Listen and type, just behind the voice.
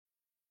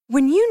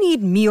When you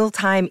need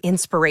mealtime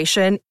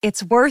inspiration,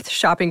 it's worth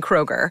shopping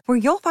Kroger, where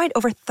you'll find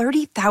over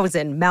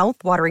 30,000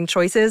 mouth-watering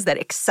choices that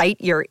excite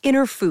your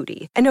inner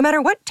foodie. And no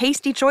matter what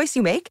tasty choice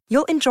you make,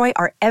 you'll enjoy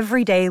our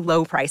everyday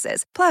low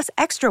prices, plus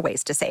extra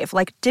ways to save,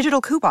 like digital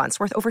coupons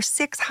worth over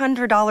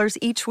 $600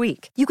 each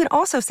week. You can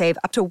also save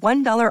up to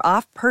 $1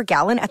 off per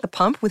gallon at the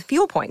pump with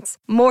fuel points.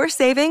 More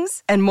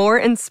savings and more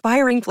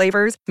inspiring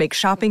flavors make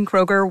shopping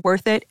Kroger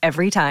worth it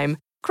every time.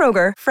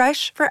 Kroger,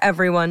 fresh for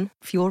everyone.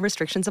 Fuel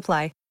restrictions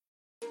apply.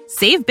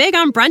 Save big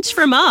on brunch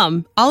for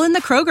mom, all in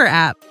the Kroger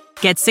app.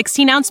 Get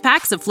 16-ounce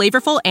packs of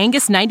flavorful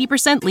Angus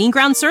 90% lean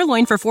ground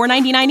sirloin for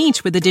 $4.99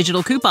 each with a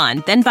digital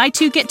coupon. Then buy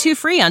 2, get 2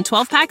 free on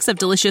 12 packs of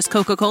delicious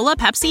Coca-Cola,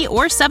 Pepsi,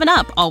 or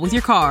 7-Up, all with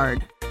your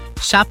card.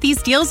 Shop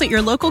these deals at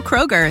your local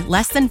Kroger,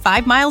 less than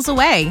 5 miles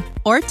away.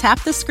 Or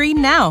tap the screen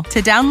now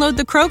to download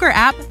the Kroger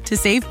app to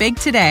save big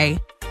today.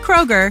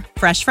 Kroger,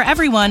 fresh for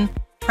everyone.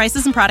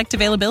 Prices and product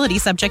availability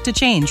subject to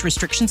change.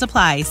 Restrictions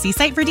apply. See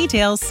site for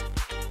details.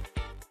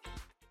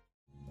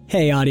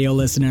 Hey, audio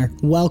listener.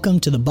 Welcome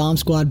to the Bomb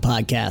Squad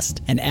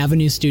podcast, an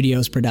Avenue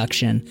Studios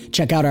production.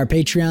 Check out our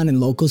Patreon and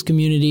Locals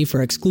community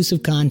for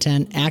exclusive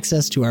content,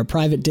 access to our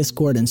private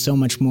Discord, and so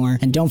much more.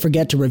 And don't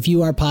forget to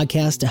review our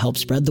podcast to help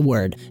spread the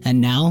word.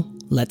 And now,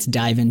 let's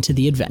dive into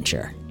the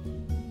adventure.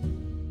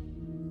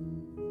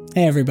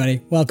 Hey, everybody.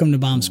 Welcome to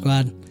Bomb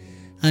Squad.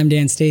 I'm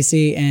Dan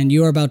Stacy, and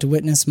you are about to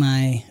witness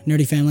my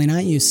nerdy family and I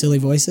use silly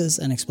voices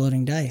and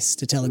exploding dice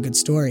to tell a good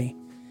story.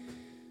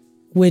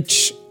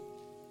 Which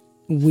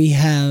we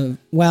have,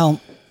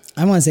 well,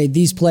 I want to say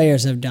these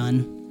players have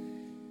done.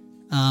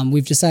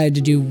 We've decided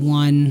to do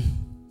one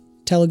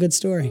tell a good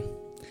story.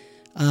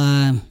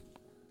 Okay,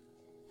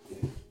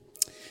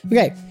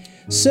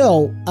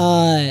 so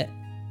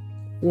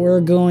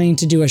we're going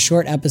to do a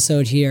short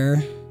episode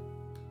here.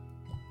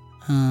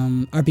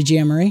 RPG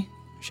Emery,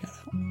 shout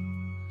out.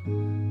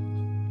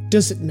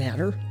 Does it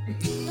matter?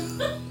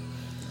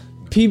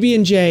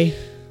 PB&J.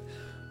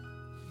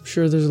 I'm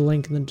sure there's a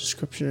link in the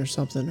description or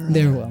something. Or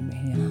There will be,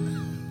 yeah.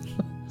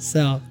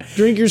 So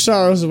drink your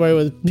sorrows away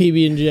with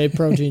PB&J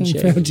protein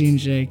shake. Protein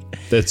shake.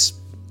 That's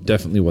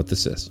definitely what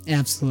this is.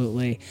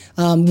 Absolutely.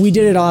 We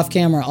did it off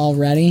camera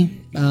already.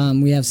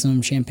 We have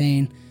some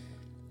champagne.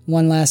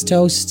 One last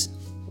toast.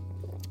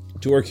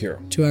 To our hero.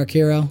 To our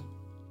hero.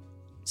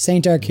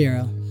 Saint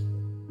Archero.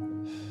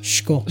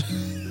 Skål.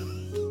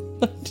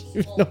 I didn't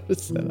even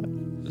notice that.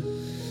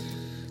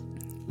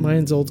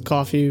 Mine's old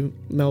coffee,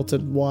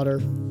 melted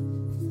water.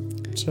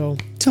 So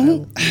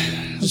Don't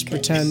just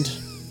pretend.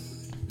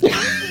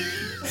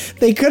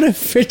 They could have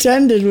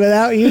pretended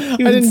without you. I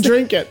didn't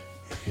drink it.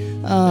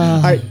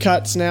 All right,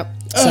 cut, snap.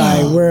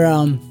 Sorry, we're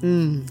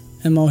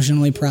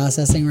emotionally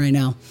processing right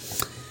now.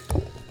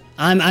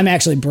 I'm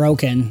actually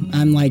broken.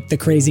 I'm like the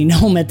crazy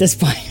gnome at this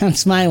point. I'm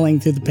smiling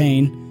through the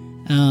pain.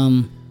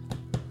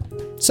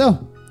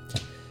 So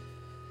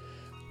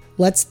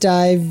let's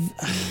dive.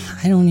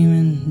 I don't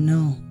even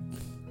know.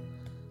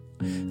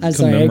 I'm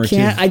sorry.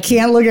 I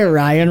can't look at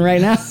Ryan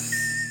right now.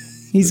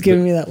 He's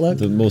giving me that look.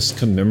 The most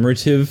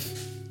commemorative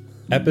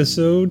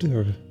episode?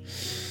 Or?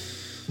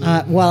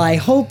 Well, I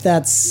hope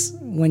that's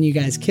when you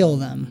guys kill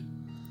them.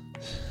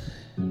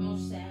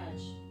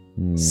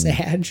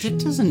 Sag. That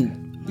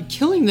doesn't...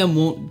 Killing them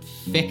won't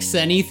fix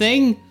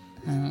anything.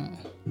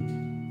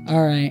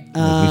 All right.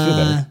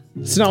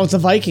 It's not what the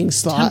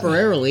Vikings thought.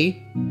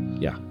 Temporarily.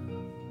 Yeah.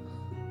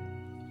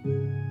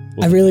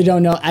 I really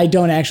don't know. I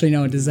don't actually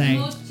know what to say.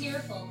 Most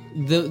tearful.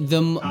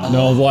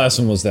 No, the last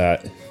one was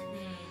that.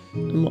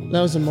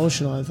 That was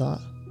emotional, I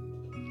thought.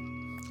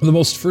 The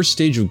most first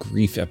stage of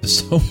grief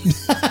episode.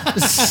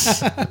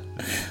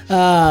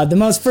 The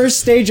most first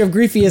stage of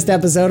griefiest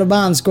episode of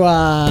Bomb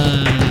Squad.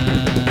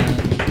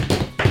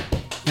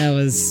 That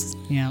was,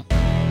 yeah.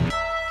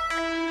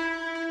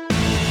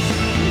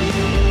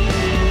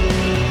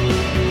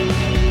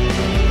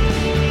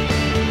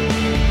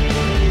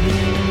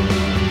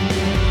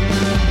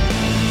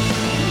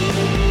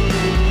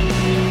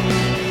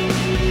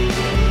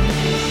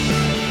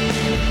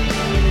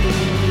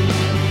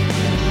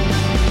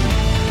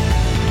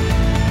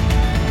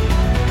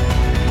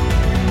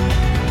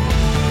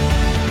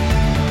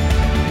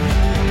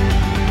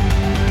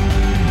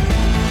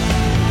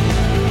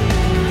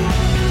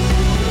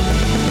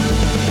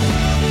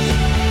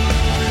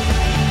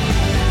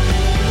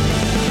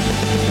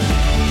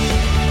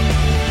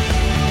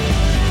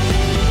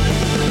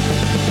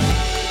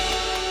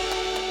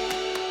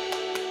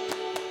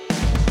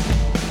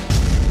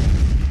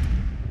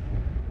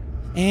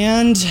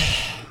 And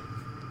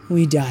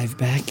we dive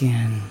back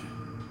in.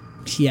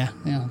 Yeah,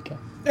 okay.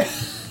 They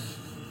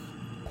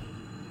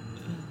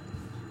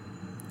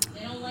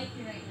don't like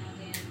you right now,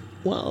 Dan.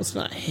 Well, it's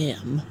not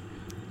him.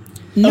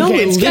 No,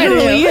 Okay, it it's kinda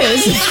literally him.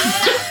 is.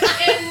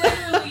 It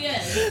literally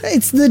is.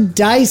 It's the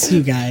dice,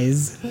 you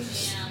guys.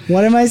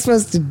 What am I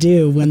supposed to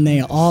do when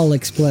they all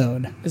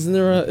explode? Isn't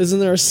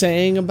there a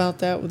saying about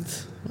that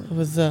with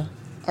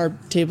our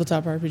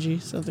tabletop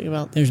RPG? Something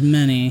about There's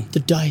many.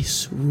 the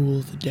dice rule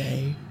the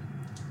day.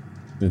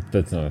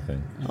 That's not a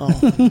thing.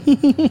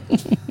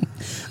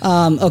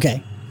 Oh,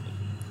 Okay.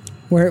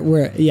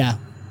 Yeah.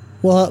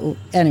 Well,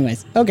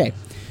 anyways. Okay.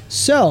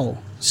 So,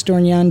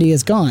 Stornyandi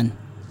is gone.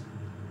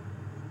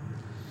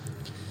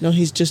 No,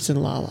 he's just in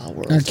La La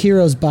World.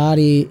 Arkiro's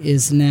body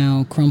is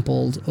now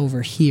crumpled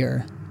over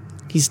here.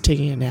 He's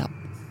taking a nap.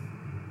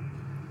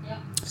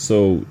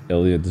 So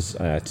Elliot is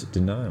at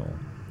denial.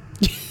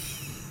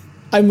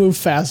 I move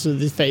fast with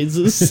the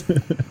phases.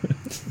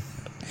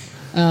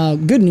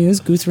 Good news,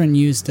 Guthrin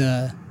used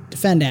a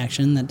defend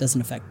action that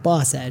doesn't affect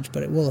Boss Edge,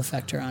 but it will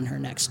affect her on her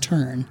next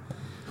turn.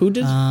 Who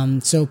did?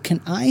 So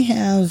can I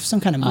have some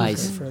kind of marker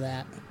Eyes. for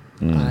that?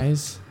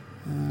 Eyes.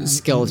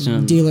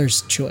 Skeleton.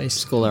 Dealer's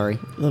choice. Scolari.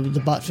 The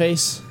butt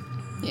face.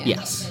 Yeah,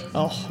 Yes.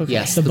 Oh, okay.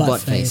 Yes, The, the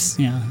butt, face.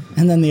 Yeah.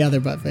 And then the other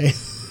butt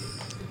face.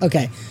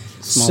 Okay.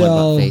 Smaller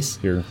so, butt face.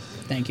 Here,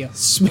 Thank you.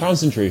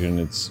 concentration.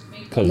 It's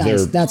because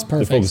Nice, that's they're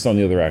perfect. focused on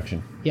the other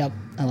action. Yep,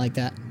 I like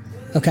that.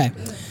 Okay.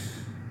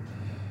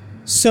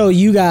 So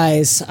you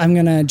guys, I'm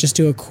going to just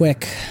do a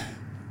quick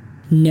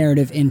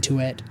narrative into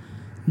it.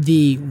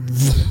 The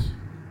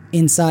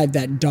inside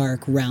that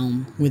dark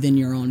realm within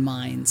your own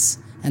minds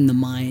and the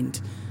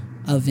mind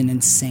of an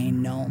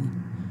insane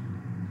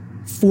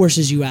gnome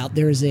forces you out.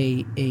 There is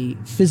a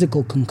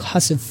physical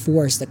concussive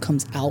force that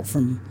comes out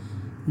from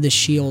the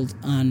shield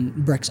on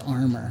Brick's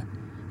armor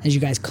as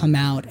you guys come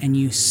out and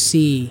you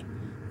see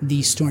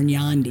the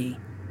Stornyandi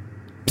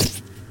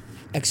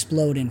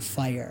explode in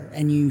fire,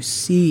 and you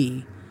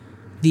see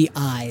the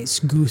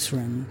eyes,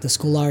 Guthrin, the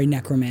Scolari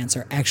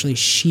Necromancer, actually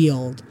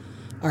shield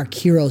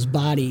Arkiro's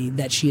body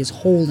that she is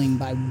holding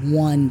by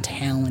one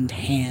taloned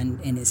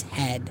hand in his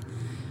head,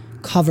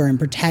 cover and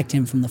protect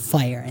him from the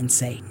fire, and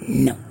say,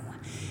 "No,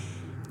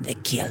 the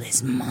kill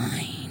is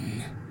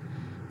mine."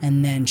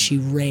 And then she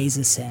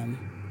raises him,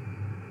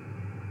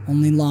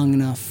 only long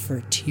enough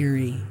for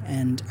Tiri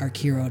and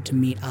Arkiro to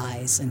meet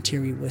eyes, and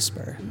Tiri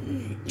whisper,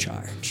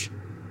 "Charge."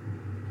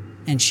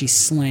 And she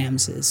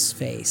slams his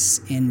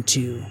face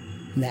into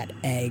that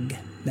egg,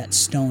 that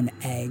stone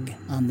egg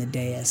on the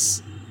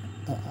dais,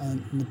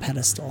 on the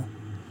pedestal.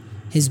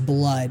 His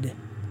blood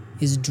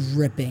is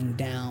dripping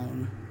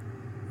down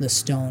the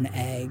stone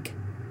egg,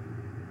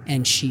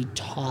 and she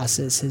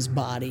tosses his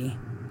body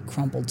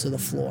crumpled to the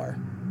floor.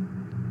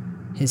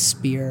 His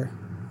spear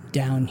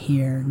down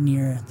here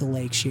near the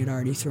lake she had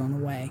already thrown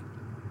away.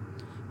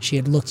 She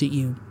had looked at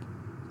you,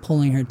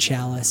 pulling her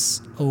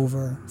chalice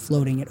over,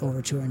 floating it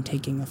over to her, and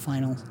taking a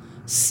final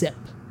sip,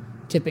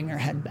 tipping her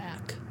head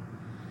back,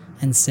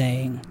 and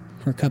saying,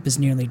 "Her cup is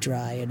nearly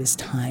dry. It is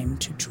time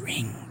to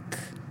drink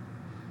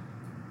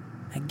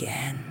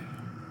again."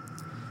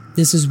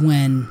 This is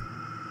when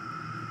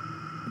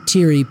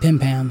Tiri,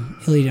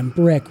 Pimpam, Iliad, and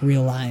Brick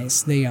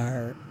realize they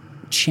are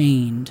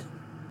chained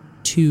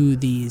to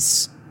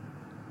these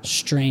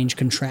strange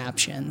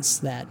contraptions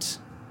that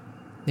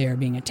they are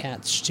being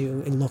attached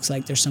to. It looks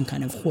like there's some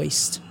kind of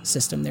hoist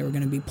system they were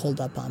going to be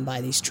pulled up on by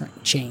these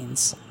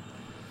chains.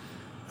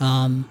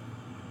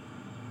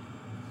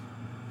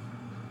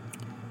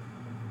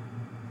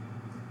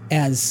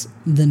 As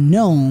the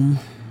gnome,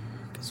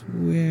 because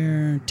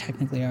we're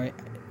technically already...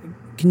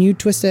 Can you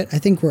twist it? I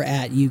think we're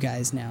at you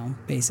guys now,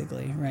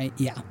 basically, right?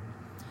 Yeah.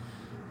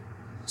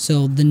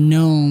 So the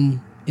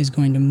gnome is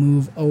going to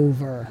move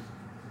over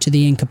to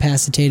the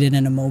incapacitated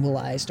and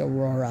immobilized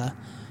Aurora,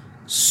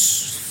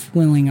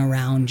 swirling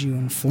around you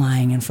and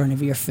flying in front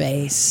of your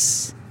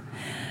face.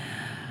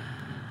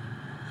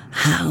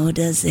 "How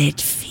does it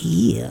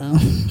feel?"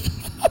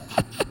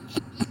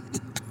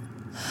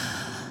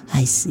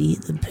 "I see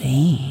the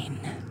pain.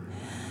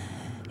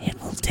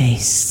 It will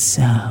taste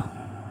so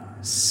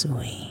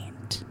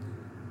sweet.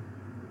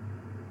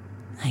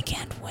 I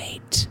can't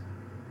wait.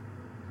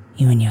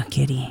 You and your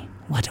kitty,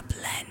 what a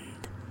blend."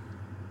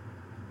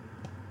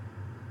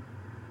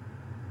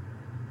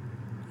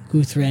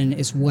 Guthrin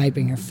is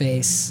wiping her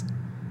face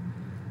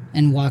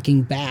and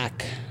walking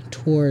back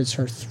towards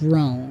her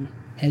throne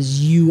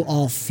as you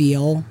all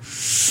feel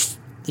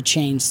the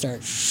chains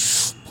start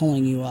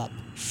pulling you up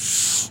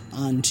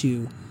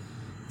onto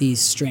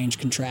these strange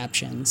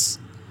contraptions.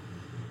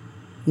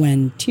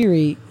 When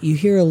Tiri, you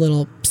hear a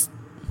little psst,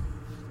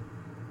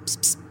 psst,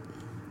 psst.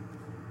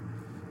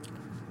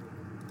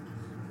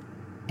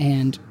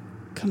 And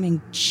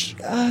coming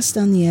just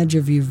on the edge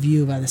of your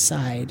view by the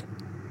side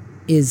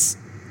is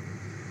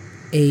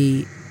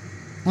a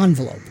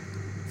envelope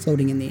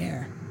floating in the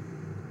air.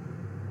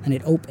 And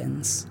it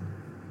opens.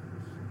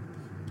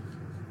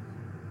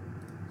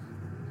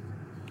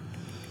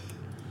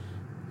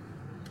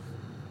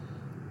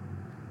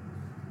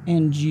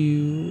 And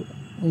you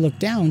look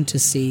down to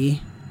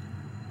see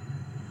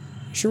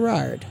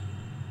Gerard,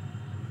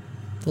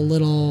 the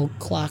little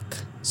clock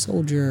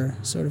soldier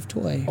sort of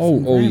toy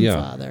from yeah.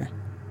 Grandfather.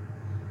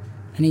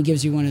 And he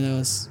gives you one of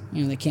those,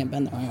 they can't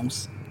bend their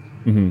arms.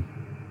 Mm-hmm.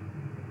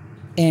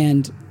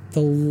 And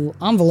the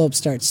envelope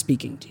starts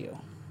speaking to you.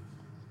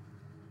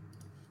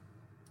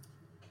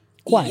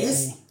 Quietly.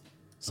 Yes.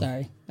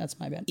 Sorry, that's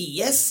my bad.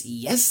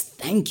 Yes,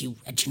 thank you,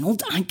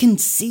 Reginald. I can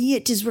see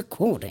it is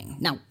recording.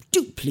 Now,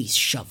 do please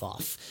shove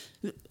off.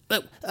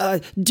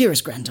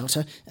 Dearest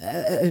granddaughter,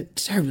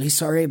 terribly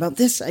sorry about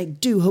this. I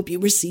do hope you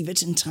receive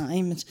it in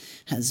time. It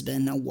has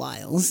been a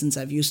while since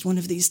I've used one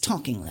of these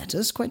talking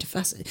letters. Quite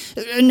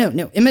a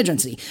no,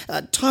 emergency.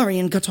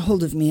 Tarian got a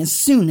hold of me as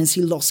soon as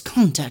he lost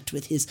contact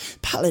with his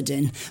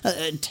paladin.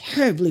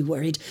 Terribly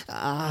worried.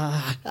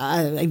 I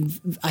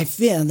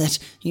fear that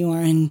you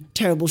are in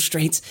terrible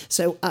straits,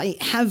 so I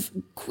have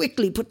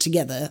quickly put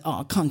together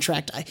our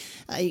contract.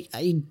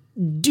 I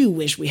do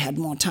wish we had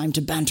more time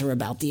to banter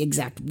about the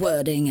exact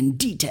wording and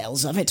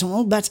details of it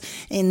all, but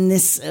in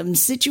this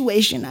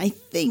situation, I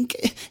think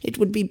it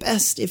would be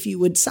best if you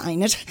would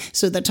sign it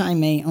so that I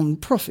may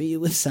proffer you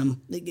with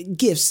some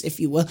gifts,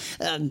 if you will.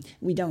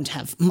 We don't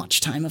have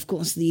much time, of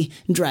course. The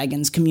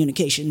Dragon's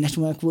communication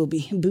network will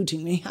be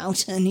booting me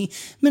out any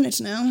minute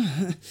now.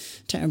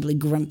 Terribly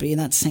grumpy,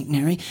 that St.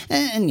 Neri.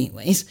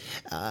 Anyways,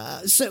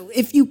 so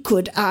if you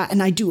could,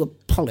 and I do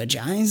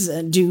apologize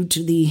due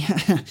to the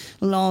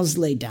laws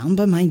laid down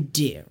by my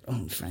dear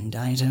old friend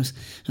Eidos.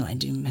 Oh, I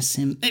do miss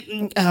him.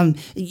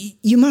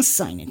 You must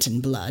sign it in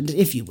blood,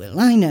 if you will.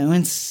 I know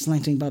it's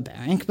slightly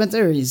barbaric, but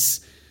there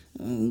is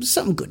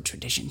some good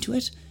tradition to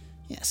it.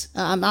 Yes,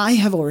 I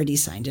have already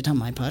signed it on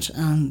my part.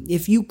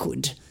 If you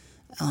could,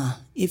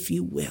 if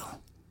you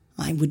will,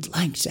 I would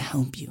like to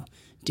help you,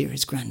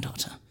 dearest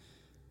granddaughter.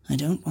 I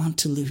don't want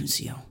to lose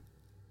you.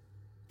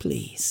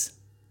 Please.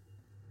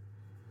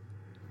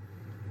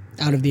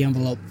 Out of the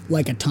envelope,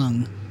 like a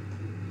tongue,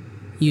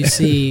 you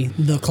see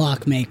the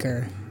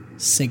clockmaker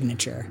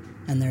signature,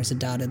 and there's a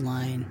dotted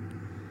line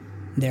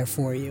there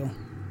for you.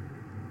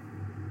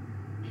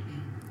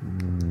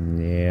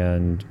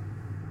 And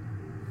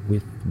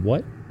with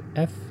what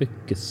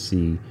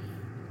efficacy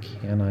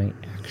can I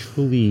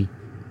actually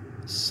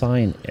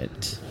sign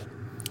it?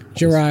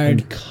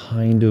 Gerard, I'm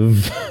kind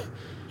of...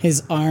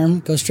 his arm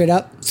goes straight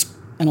up,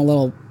 and a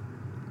little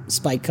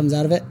spike comes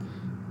out of it.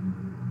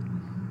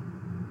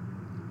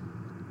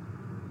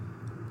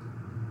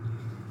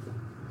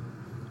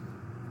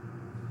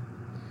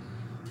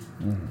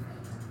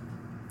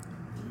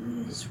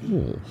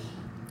 Cool.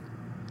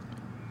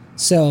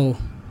 So,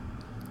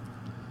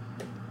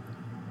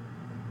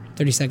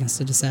 30 seconds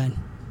to decide.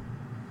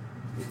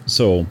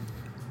 So,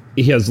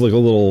 he has like a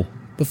little...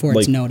 Before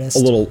it's noticed. A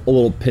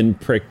little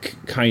pinprick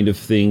kind of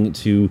thing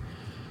to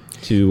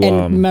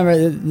and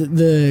remember,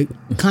 the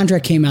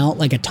contract came out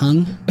like a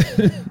tongue.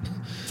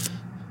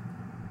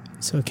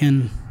 So it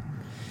can...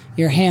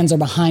 Your hands are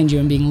behind you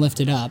and being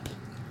lifted up.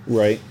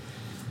 Right.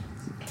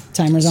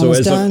 Timer's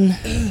almost done.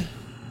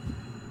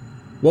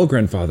 Well,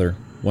 grandfather,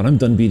 when I'm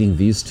done beating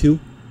these two,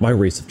 my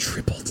rates have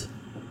tripled.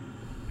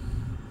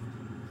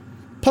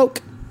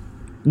 Poke.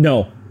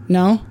 No.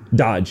 No?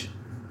 Dodge.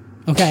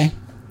 Okay.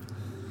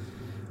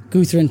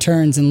 Guthrin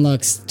turns and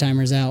looks.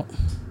 Timer's out.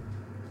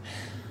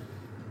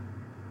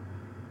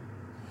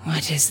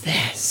 What is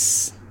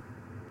this?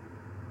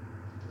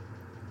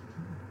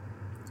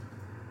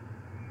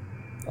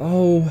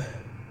 Oh,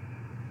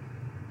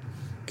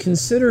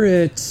 consider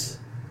it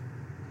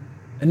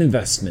an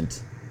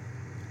investment.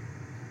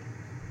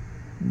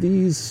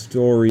 These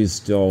stories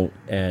don't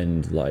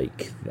end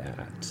like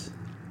that.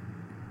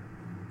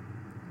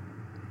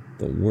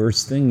 The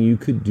worst thing you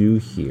could do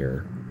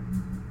here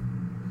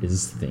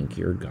is think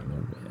you're gonna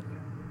win.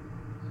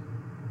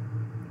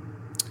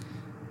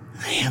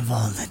 I have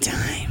all the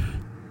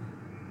time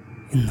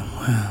in the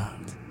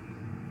world.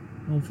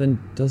 Well, then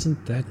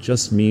doesn't that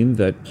just mean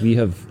that we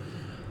have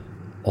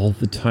all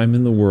the time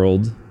in the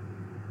world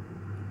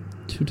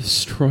to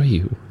destroy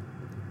you?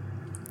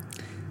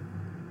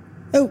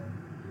 Oh,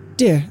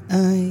 dear,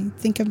 I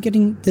think I'm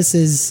getting... This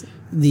is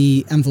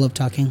the envelope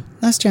talking.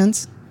 Last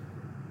chance.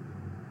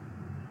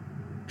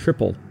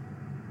 Triple.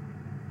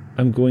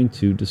 I'm going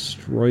to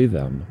destroy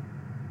them.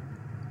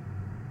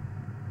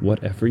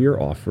 Whatever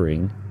you're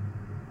offering,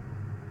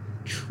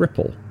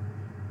 triple.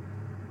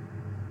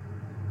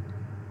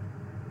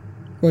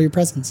 Roll your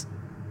presence.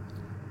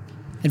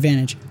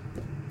 Advantage.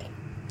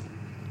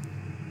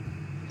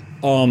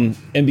 And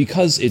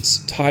because it's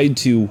tied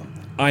to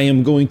I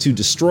am going to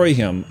destroy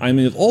him,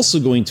 I'm also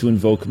going to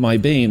invoke my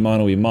Bane,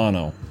 Mano y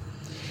Mano.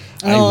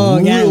 I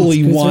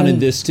really wanted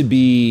this to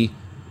be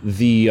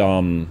the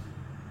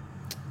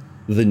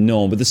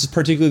gnome, but this is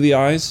particularly the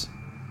eyes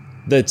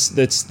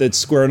that's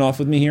squaring off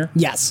with me here?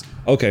 Yes.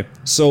 Okay,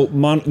 so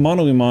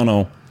Mano y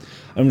Mano,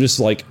 I'm just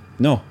like,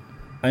 no,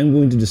 I'm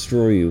going to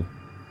destroy you.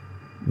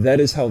 That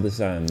is how this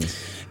ends.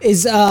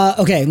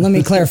 Okay, let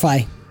me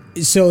clarify.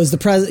 So is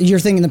you're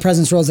thinking the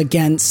presence rolls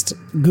against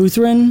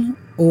Guthrin,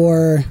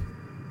 or...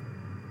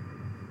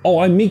 Oh,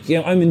 I'm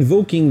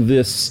invoking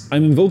this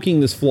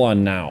flaw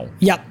now.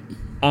 Yep.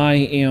 I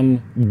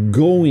am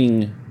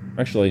going...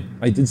 Actually,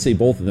 I did say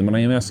both of them, and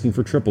I am asking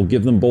for triple.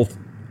 Give them both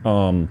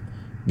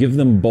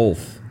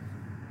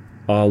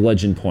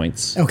legend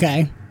points.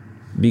 Okay.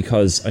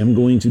 Because I'm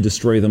going to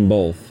destroy them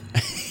both.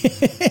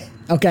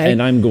 Okay.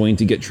 And I'm going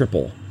to get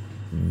triple.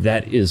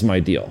 That is my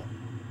deal.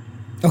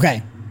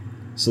 Okay.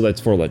 So that's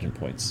 4 legend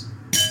points.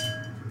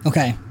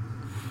 Okay.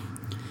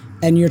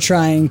 And you're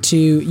trying to...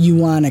 You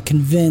want to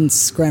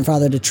convince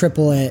Grandfather to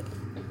triple it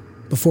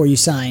before you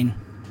sign,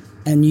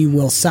 and you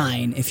will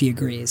sign if he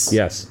agrees.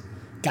 Yes.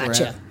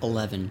 Gotcha. We're at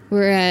 11.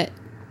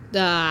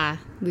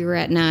 We were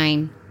at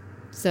 9,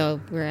 so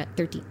we're at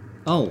 13.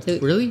 Oh, So-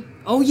 really?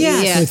 Oh,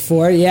 yes. Yeah. With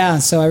 4, yeah.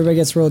 So everybody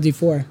gets to roll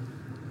D4.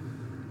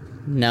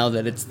 Now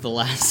that it's the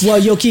last. Well,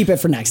 you'll keep it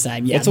for next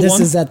time. Yeah, What's a this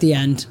 1? is at the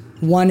end.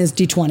 1 is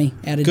D20.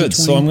 Add a Good. D20.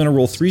 So I'm going to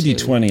roll 3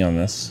 D20 on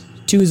this.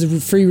 2 is a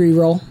free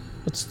reroll.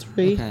 What's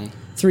 3? Okay.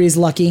 3 is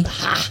lucky.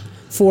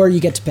 4 you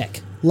get to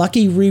pick.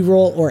 Lucky,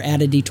 reroll, or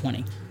add a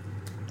D20.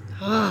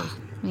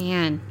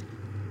 Man.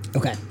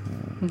 Okay.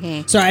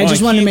 Okay. Sorry, I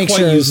just wanted to make can't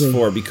sure. quite it use was a-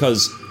 4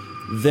 because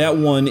that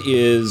one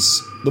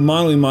is the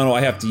mono mono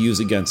I have to use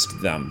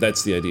against them.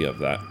 That's the idea of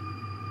that.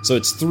 So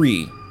it's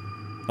 3.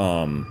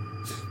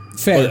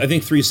 Fair. I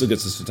think 3 still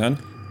gets us to 10.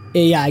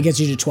 Yeah, it gets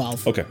you to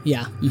 12. Okay.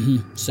 Yeah.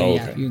 So Oh,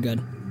 yeah, okay. you're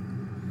good.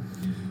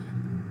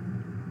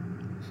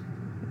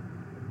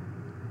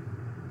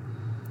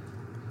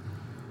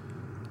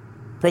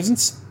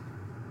 Presents?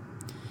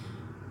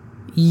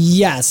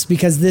 Yes,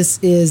 because this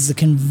is a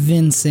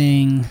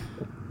convincing.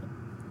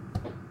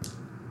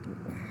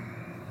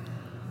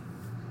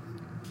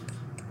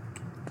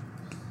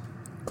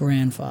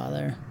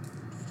 Grandfather.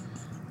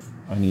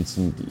 I need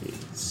some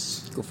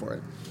D8s. Go for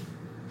it.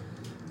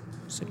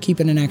 So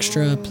keeping an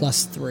extra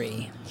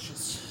 +3.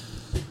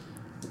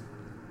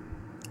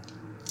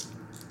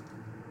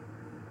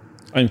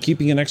 I'm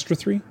keeping an extra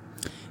 3.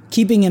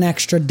 Keeping an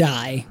extra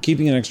die.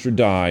 Keeping an extra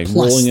die.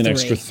 Plus rolling an 3.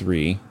 extra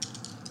 3.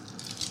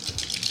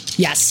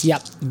 Yes,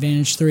 yep.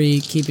 Advantage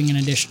 3, keeping an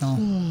additional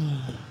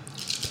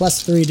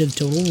 +3 to the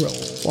total roll.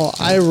 Well,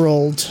 I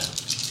rolled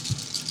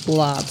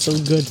lots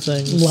of good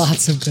things.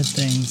 Lots of good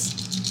things.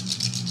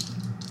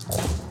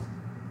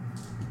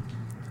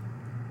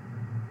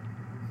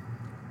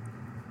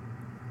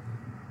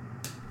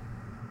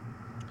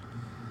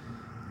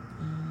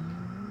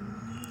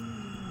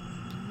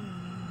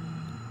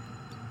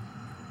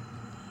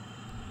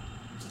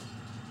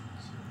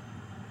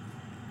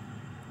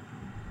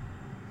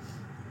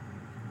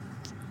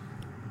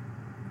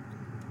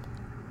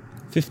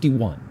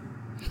 $51.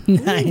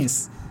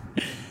 Nice.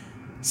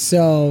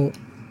 So,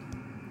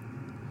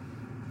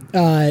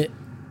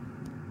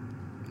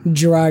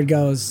 Gerard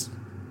goes,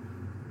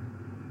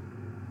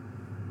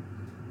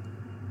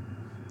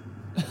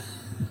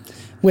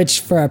 which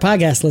for our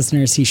podcast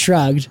listeners, he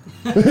shrugged,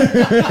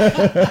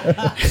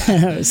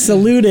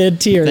 saluted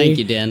Tiri, Thank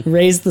you, Dan.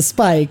 raised the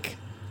spike.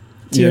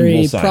 Yeah, Tiri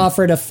we'll sign.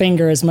 proffered a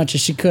finger as much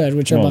as she could,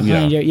 which are Oh,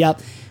 behind yeah. you.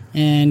 Yep.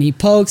 And he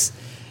pokes,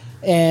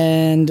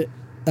 and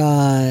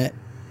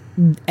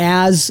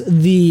as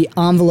the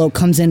envelope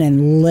comes in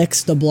and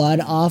licks the blood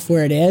off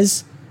where it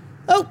is,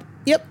 oh,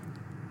 yep,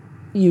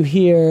 you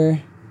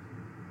hear,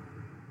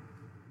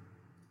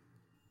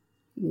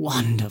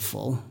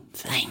 "Wonderful,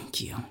 thank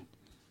you.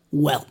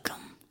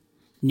 Welcome,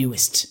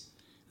 newest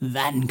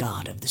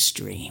vanguard of the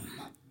stream.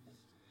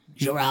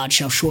 Gerard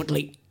shall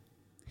shortly..."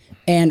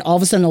 And all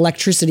of a sudden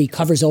electricity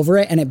covers over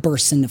it and it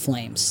bursts into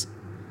flames.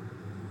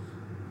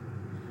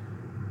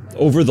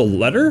 Over the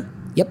letter?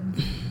 Yep.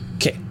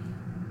 Okay.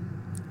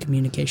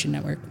 Communication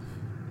network.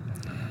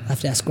 I'll have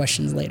to ask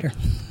questions later.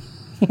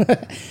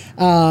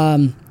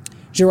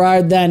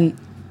 Gerard then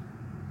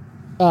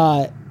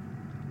kind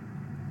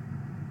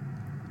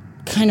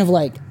of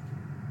like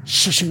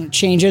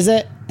changes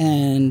it,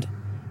 and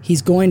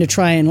he's going to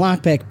try and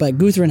lockpick, but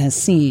Guthrin has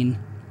seen,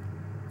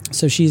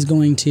 so she's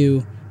going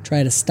to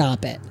try to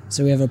stop it.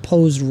 So we have a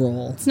opposed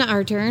roll. It's not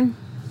our turn.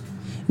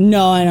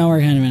 No, I know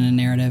we're kind of in a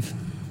narrative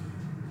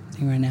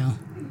thing right now.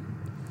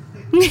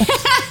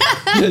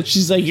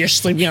 She's like, "You're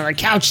sleeping on our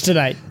couch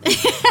tonight."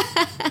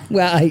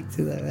 Well,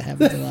 that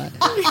happens a lot.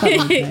 So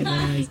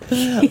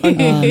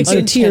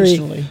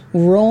Unintentionally. Tiri,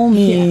 roll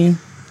me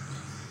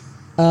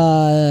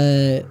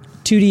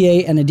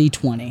 2d8 and a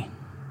d20.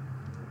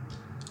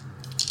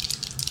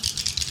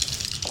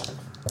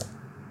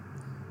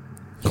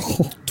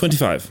 Oh,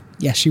 25.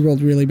 Yeah, she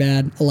rolled really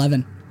bad.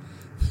 11.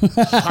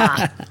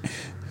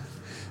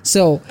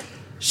 So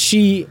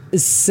she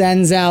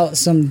sends out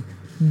some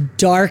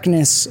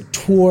darkness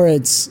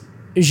towards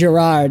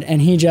Gerard,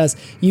 and he just,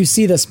 you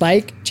see the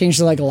spike change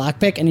to like a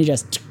lockpick, and he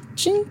just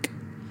chink,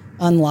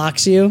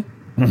 unlocks you.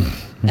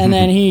 And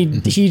then he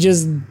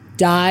just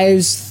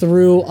dives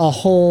through a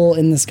hole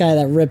in the sky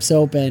that rips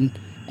open.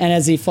 And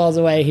as he falls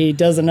away, he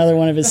does another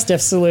one of his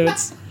stiff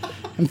salutes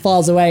and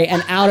falls away.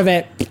 And out of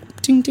it,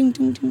 ting, ting,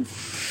 ting, ting,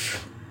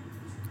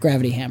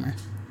 gravity hammer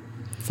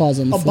falls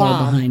on the floor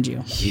bomb. behind you.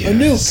 A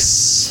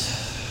nuke.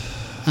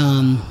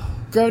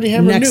 Gravity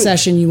hammer. Next nuke.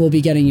 session, you will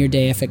be getting your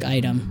deific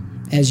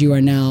item, as you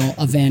are now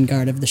a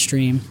vanguard of the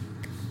stream.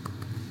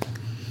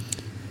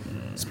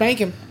 Spank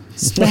him.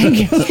 Spank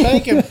him.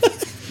 Spank him.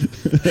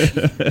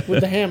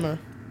 With the hammer.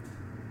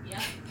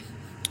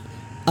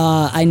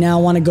 I now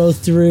want to go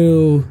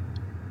through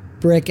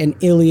Brick and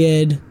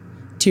Iliad.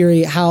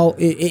 Tiri, how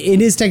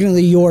it is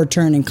technically your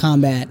turn in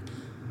combat.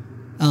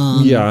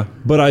 Yeah,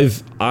 but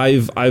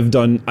I've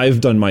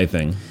done my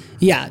thing.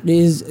 Yeah,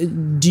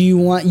 do you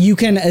want, you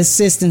can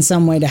assist in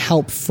some way to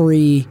help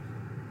free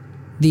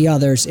the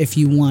others if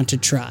you want to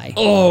try.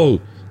 Oh,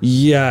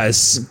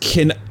 Yes.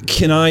 Can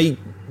I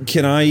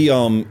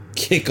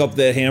kick up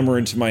that hammer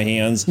into my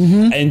hands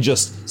and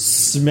just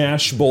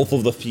smash both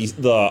of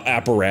the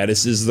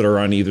apparatuses that are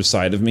on either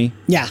side of me?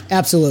 Yeah,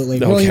 absolutely.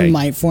 Roll your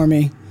might for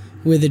me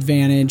with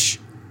advantage.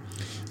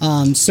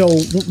 So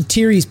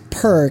Tiri's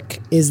perk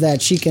is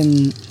that she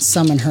can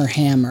summon her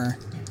hammer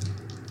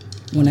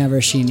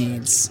whenever she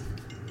needs.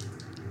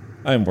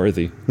 I am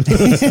worthy.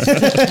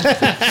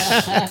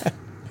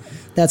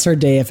 That's her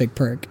deific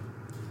perk.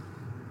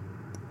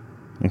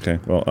 Okay,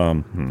 well,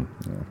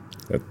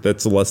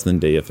 that's a less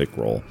than deific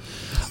roll.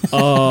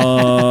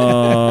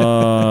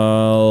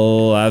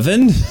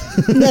 11?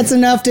 That's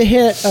enough to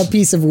hit a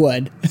piece of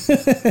wood.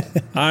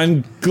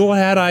 I'm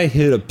glad I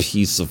hit a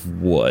piece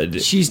of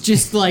wood. She's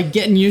just like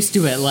getting used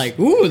to it, like,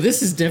 ooh,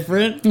 this is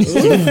different.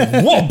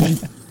 Whoa.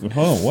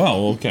 Oh, wow,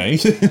 okay.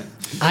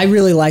 I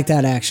really like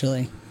that,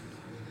 actually.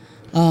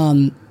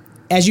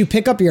 As you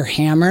pick up your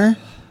hammer,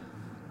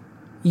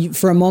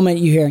 for a moment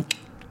you hear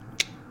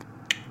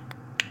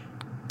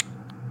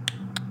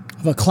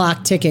of a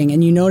clock ticking,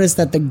 and you notice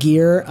that the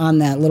gear on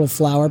that little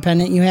flower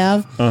pendant you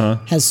have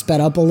has sped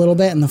up a little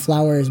bit, and the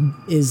flower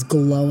is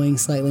glowing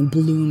slightly,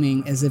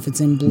 blooming as if it's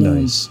in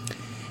bloom. Nice.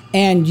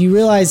 And you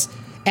realize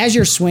as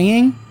you're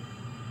swinging,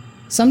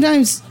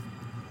 sometimes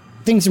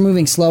things are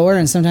moving slower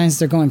and sometimes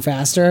they're going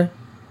faster.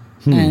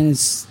 And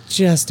it's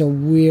just a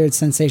weird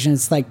sensation.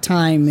 It's like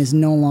time is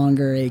no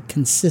longer a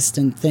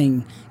consistent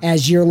thing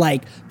as you're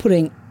like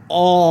putting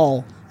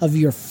all of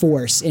your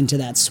force into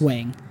that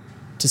swing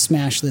to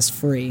smash this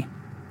free.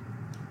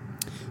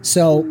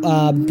 So,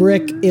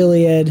 Brick,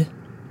 Iliad,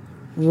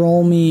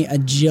 roll me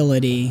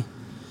agility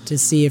to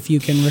see if you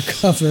can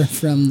recover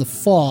from the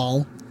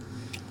fall.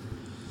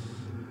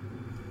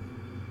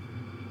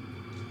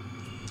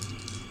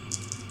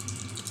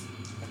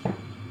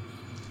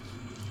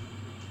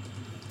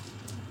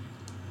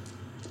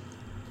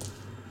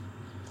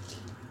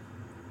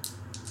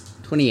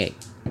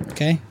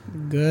 Okay,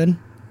 good.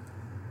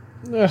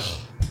 Ugh,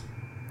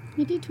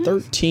 You did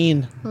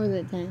 13. What was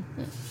it, 10?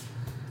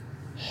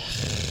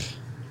 It's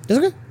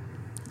okay.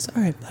 It's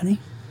all right, buddy.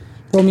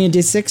 Roll me a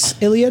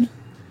d6, Iliad.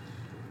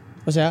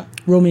 What's that?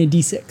 Roll me a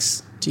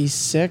d6.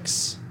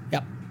 D6.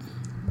 Yep.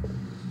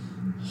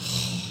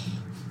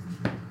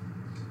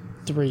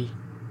 3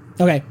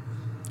 Okay.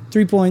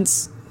 3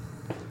 points.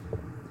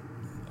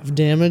 of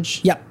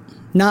damage. Yep.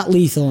 Not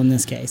lethal in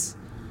this case.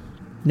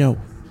 No.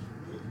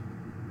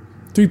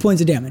 3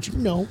 points of damage.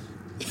 No.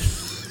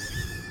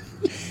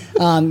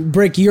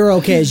 Brick, you're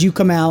okay as you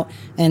come out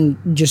and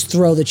just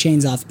throw the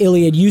chains off.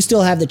 Iliad, you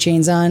still have the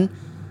chains on.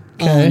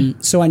 Okay.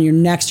 So on your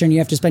next turn, you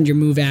have to spend your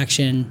move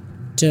action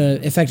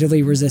to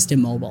effectively resist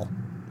immobile.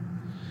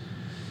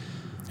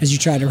 As you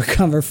try to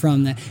recover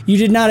from that. You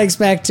did not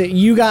expect to.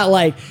 You got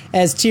like,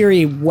 as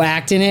Tiri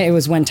whacked in it, it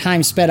was when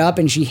time sped up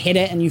and she hit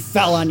it and you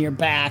fell on your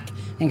back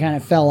and kind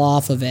of fell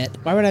off of it.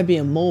 Why would I be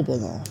immobile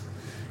though?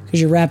 Because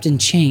you're wrapped in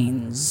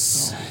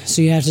chains.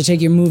 So you have to take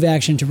your move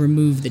action to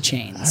remove the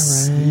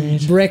chains. All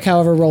right. Brick,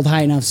 however, rolled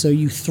high enough so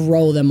you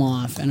throw them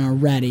off and are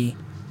ready.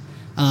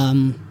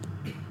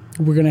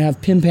 We're going to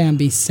have Pim Pam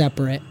be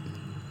separate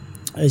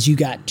as you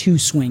got 2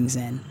 swings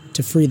in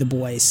to free the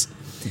boys.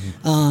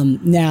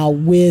 Now,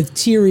 with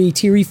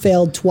Tiri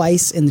failed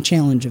twice in the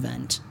challenge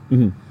event.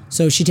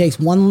 So she takes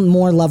 1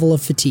 more level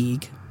of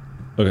fatigue.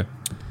 Okay.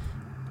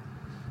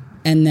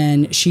 And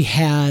then she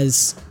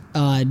has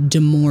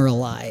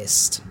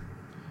demoralized.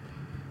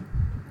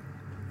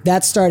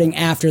 That's starting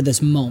after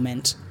this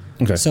moment.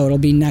 Okay. So it'll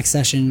be next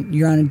session.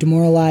 You're on a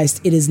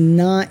demoralized. It is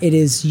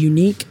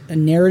unique, a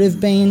narrative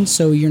bane,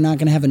 so you're not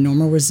going to have a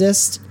normal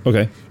resist.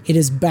 Okay. It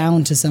is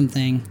bound to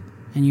something,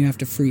 and you have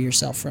to free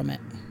yourself from it.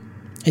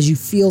 As you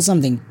feel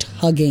something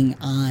tugging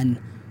on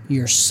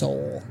your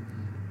soul,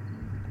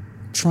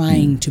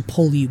 trying to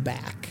pull you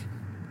back.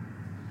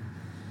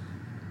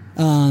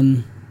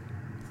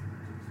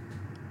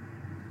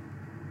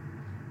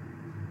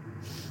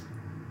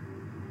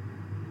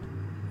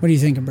 What are you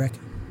thinking, Brick?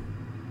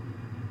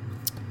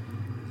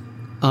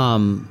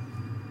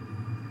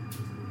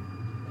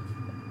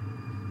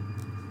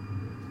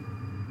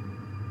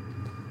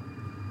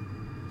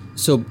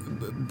 So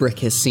Brick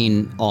has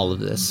seen all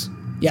of this,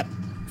 Yep.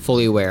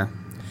 fully aware.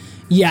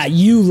 Yeah,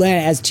 you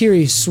land as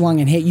Tiri swung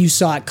and hit. You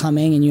saw it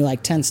coming, and you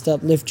like tensed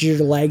up, lifted your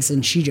legs,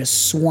 and she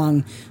just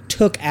swung,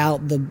 took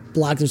out the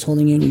block that was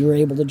holding you, and you were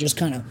able to just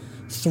kind of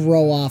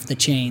throw off the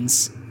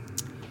chains.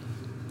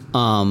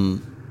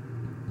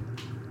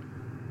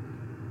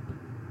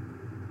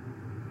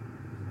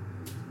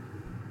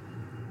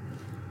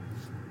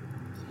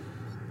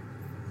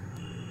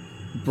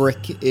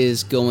 Brick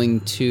is going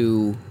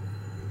to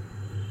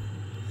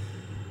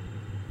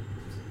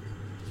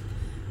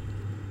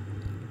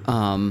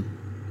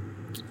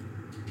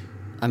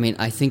I mean,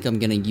 I think I'm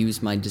gonna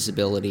use my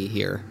disability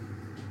here.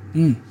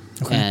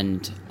 Okay.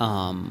 And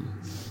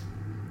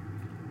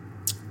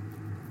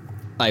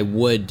I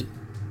would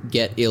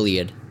get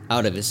Iliad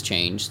out of his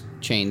chains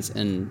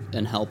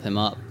and help him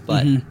up,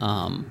 but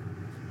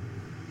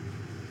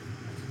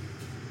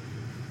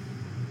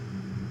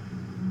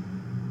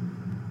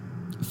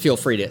feel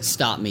free to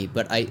stop me,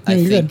 but I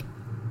you're think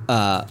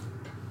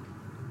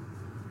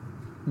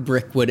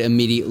Brick would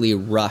immediately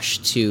rush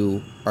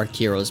to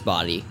Arkiro's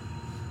body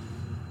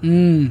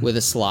with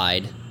a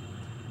slide.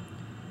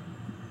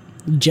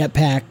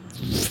 Jetpack.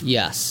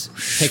 Yes.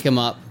 Pick him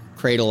up,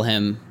 cradle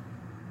him.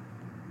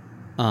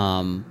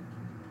 And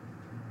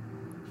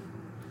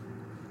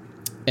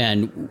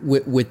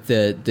with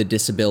the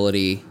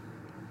disability,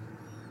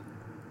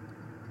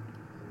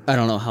 I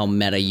don't know how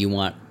meta you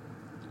want.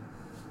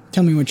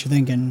 Tell me what you're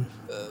thinking.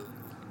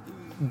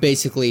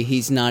 Basically,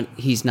 he's not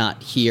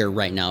here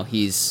right now.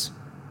 He's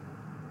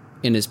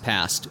in his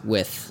past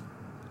with...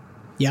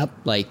 Yep.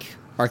 Like,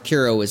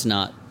 Arkiro is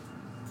not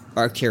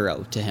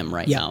Arkiro to him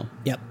right now.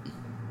 Yep.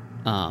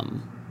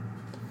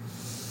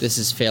 This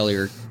is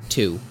failure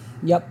 2.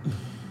 Yep.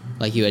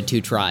 Like, you had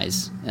 2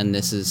 tries, and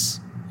this is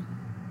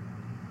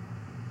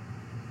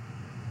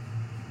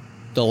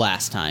the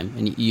last time,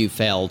 and you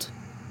failed.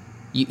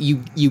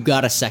 You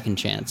got a second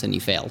chance, and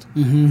you failed.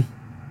 Mm-hmm.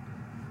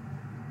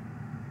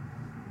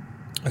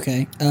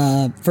 Okay.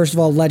 First of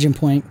all, legend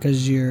point,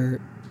 because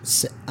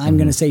I'm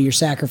going to say you're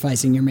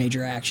sacrificing your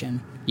major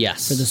action.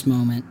 Yes. For this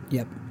moment.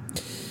 Yep.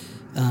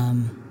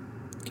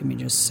 Give me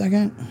just a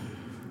second.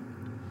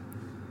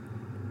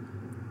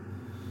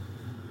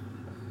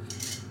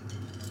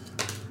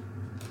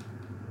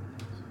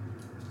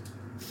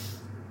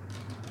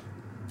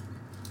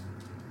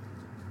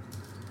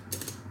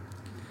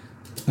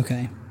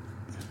 Okay.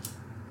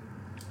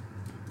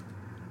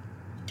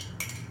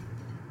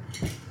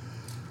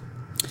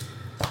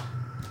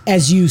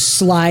 As you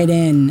slide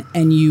in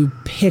and you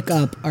pick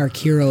up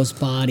Arkiro's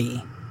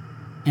body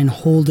and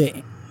hold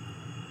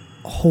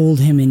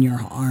him in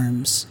your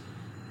arms,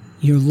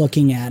 you're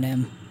looking at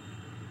him.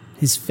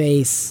 His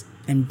face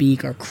and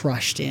beak are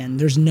crushed in.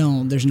 There's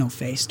no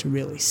face to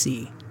really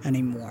see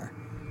anymore.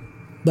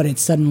 But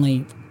it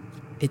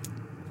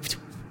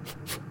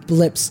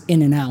blips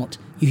in and out.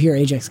 You hear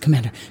Ajax,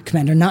 Commander,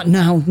 not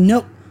now,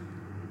 nope.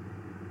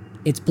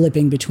 It's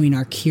blipping between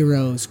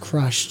Arkiro's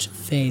crushed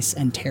face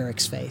and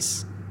Tarek's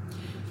face.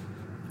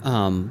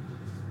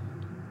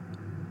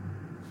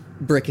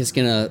 Brick is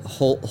gonna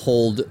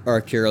hold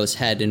Arkiro's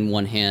head in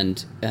one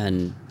hand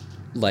and,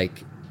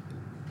 like,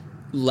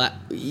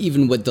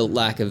 even with the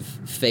lack of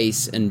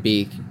face and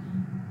beak,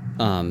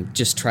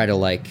 just try to,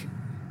 like,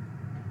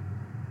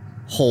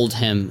 hold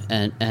him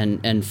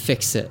and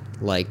fix it,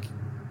 like,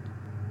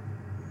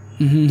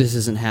 this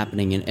isn't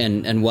happening.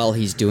 And while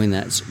he's doing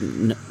that,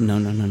 no,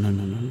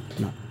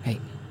 hey,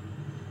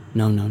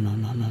 no.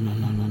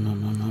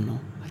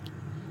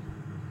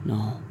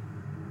 No.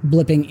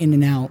 Blipping in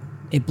and out,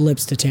 it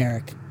blips to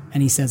Tarek,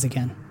 and he says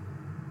again,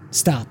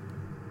 "Stop."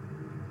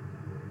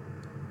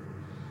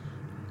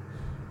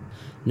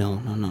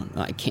 No,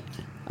 I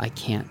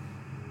can't.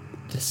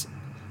 This...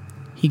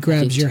 He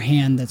grabs your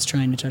hand that's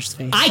trying to touch the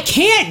face. I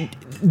can't!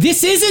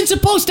 This isn't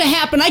supposed to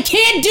happen! I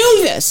can't do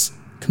this!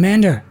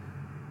 Commander.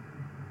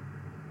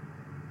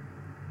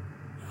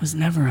 It was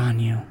never on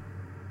you.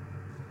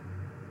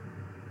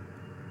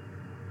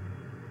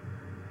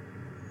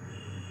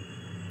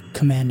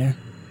 Commander.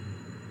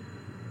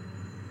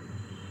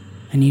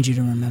 I need you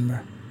to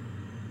remember.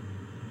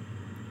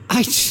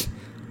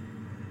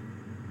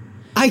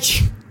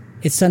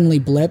 It suddenly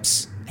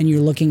blips, and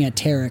you're looking at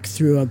Tarek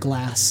through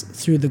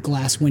the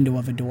glass window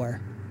of a door.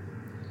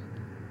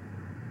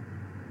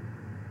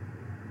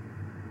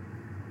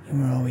 You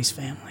were always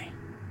family.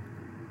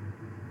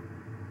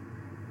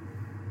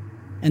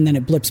 And then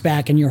it blips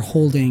back, and you're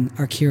holding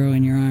Arkiro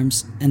in your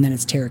arms, and then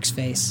it's Tarek's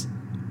face.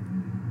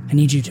 I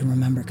need you to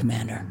remember,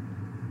 Commander.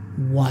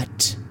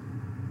 What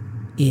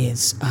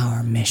is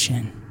our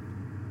mission?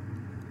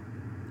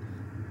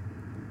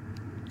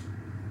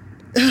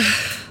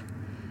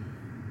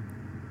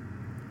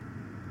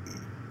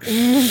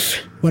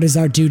 What is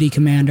our duty,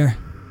 Commander?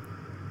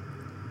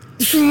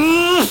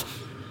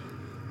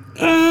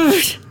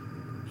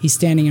 He's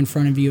standing in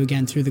front of you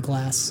again through the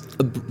glass.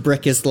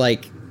 Brick is,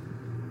 like,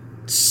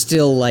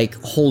 still, like,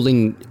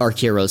 holding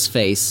Arkiro's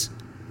face,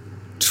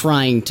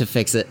 trying to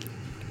fix it.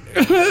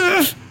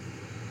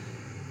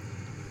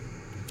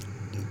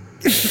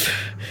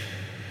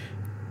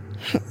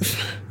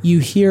 You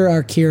hear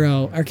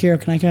Arkiro. Arkiro,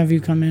 can I have you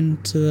come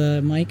into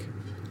the mic?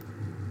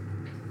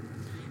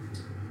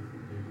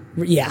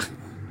 Yeah.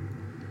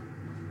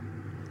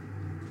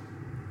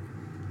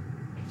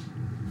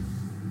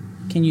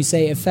 Can you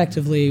say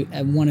effectively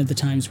at one of the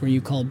times where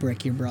you call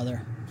Brick your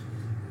brother?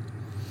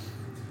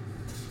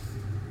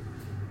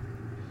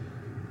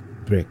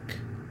 Brick.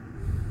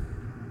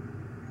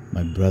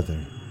 My brother.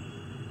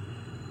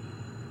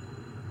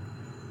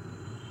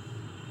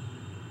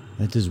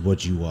 That is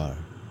what you are.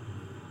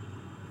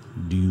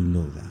 Do you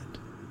know that?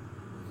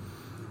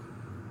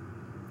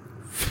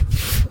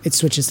 It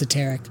switches to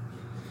Tarek.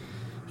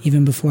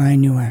 Even before I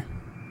knew her,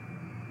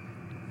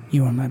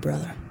 you were my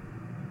brother.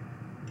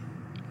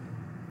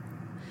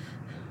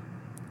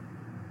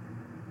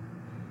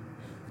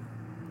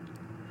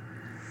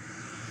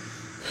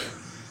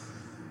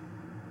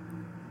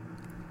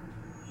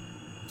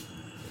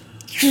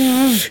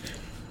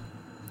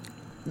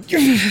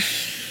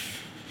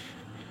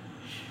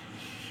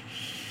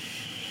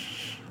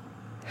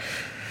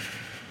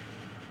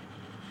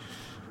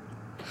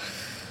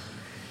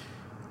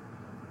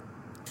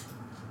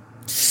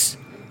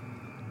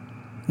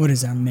 What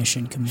is our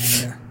mission,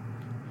 Commander?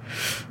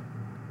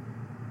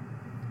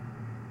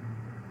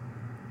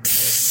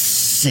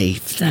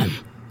 Save them.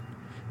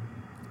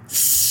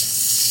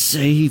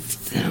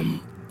 Save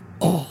them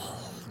all.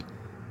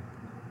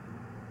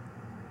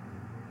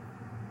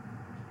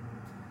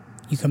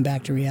 You come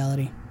back to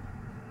reality.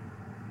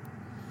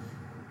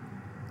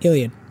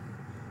 Iliad.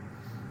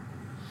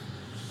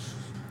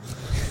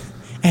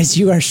 As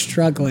you are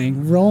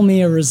struggling, roll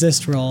me a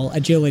resist roll.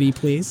 Agility,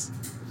 please.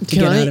 To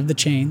get out of the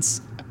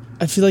chains.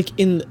 I feel like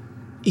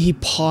he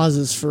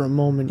pauses for a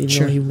moment,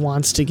 even though he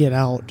wants to get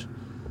out.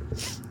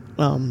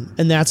 And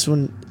that's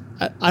when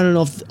I don't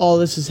know if all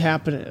this is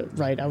happening.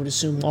 Right, I would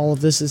assume all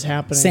of this is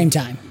happening Same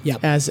time.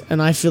 Yep.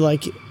 And I feel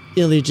like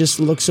Ilya just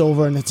looks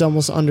over and it's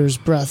almost under his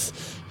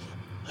breath.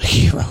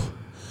 Hero,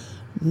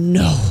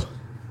 no.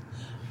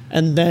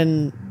 And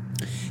then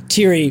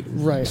Tiri,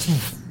 right,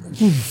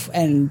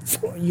 and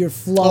you're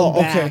flown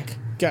back.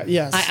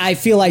 Yes. I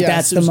feel like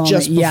that's the moment.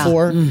 Just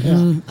before.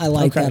 I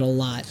like that a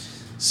lot.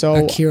 So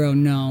Akiro,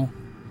 no.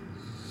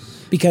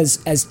 Because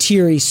as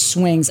Tiri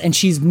swings, and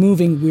she's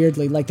moving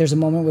weirdly, like there's a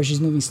moment where she's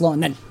moving slow,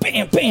 and then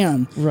bam,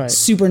 bam, right.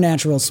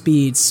 Supernatural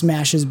speed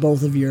smashes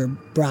both of your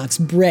Brocks.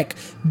 Brick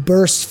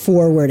bursts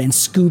forward and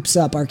scoops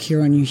up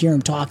Akiro, and you hear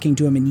him talking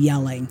to him and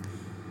yelling.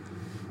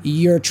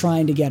 You're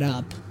trying to get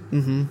up.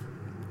 Mm-hmm.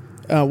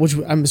 Which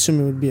I'm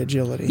assuming would be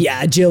agility.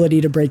 Yeah,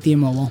 agility to break the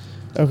immobile.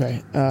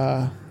 Okay.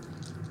 Can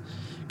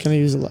I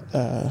use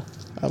a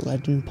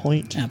legend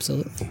point?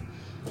 Absolutely.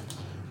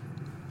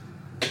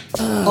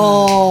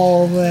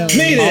 Oh, well,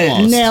 made it!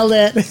 Almost. Nailed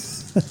it.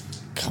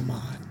 Come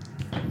on.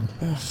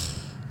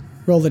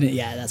 Rolled it in.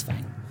 Yeah, that's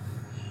fine.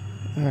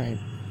 All right.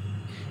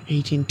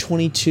 18,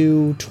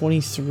 22,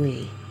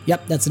 23.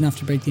 Yep, that's enough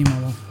to break the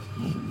immobile.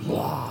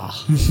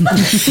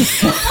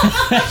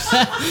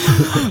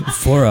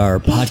 For our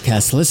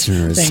podcast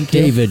listeners, Thank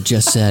you. David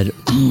just said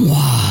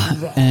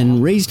 "Mwah,"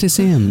 and raised his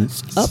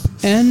hands up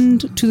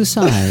and to the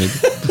side.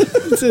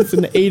 It's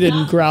an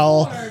Aiden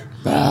growl.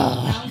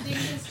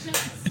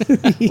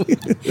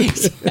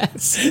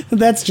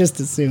 That's just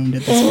assumed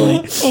at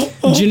this point.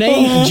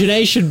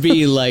 Janae should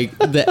be like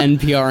the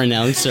NPR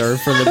announcer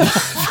for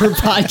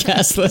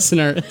podcast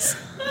listeners.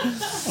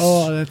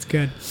 Oh, that's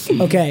good.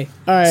 Okay.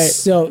 All right.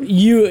 So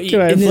you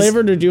can I have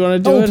flavored, or do you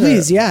want to do it? Oh,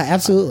 please. Yeah,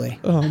 absolutely.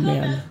 Oh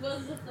man. What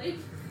was the flavor?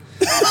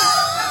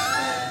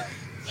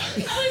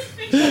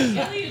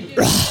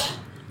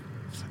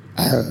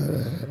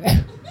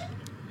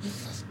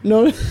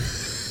 No.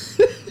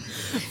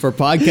 For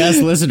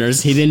podcast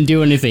listeners, he didn't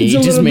do anything.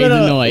 He just made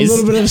the noise. A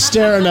little bit of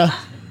staring. That's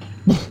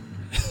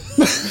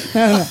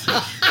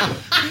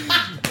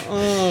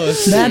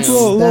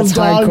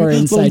hardcore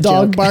inside little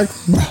dog joke. bark.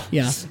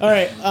 Yeah. All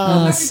right.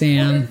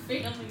 Sam.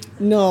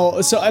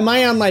 No. So am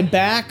I on my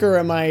back or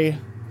am I?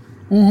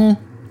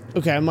 Mm-hmm.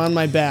 Okay, I'm on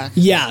my back.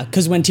 Yeah,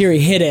 because when Tiri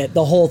hit it,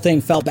 the whole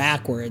thing fell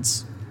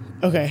backwards.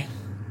 Okay.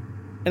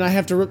 And I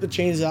have to rip the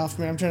chains off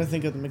me. I'm trying to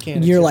think of the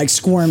mechanics. You're like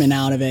squirming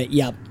out of it.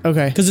 Yep.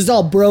 Okay. Because it's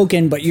all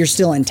broken, but you're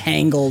still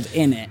entangled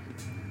in it.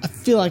 I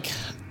feel like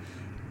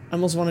I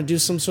almost want to do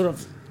some sort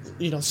of,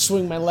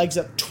 swing my legs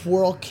up,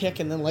 twirl kick,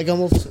 and then like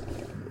almost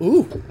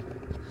whip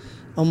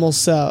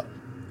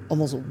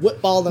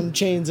ball them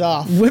chains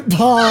off. Whip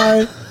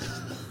ball.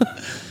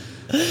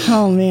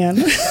 Oh man.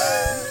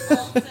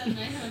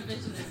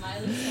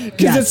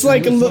 Because it's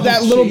like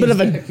that little bit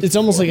of it's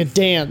almost like a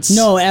dance.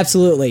 No,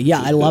 absolutely.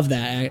 Yeah, I love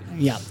that.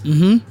 Yeah.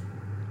 Mm-hmm.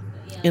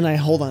 And I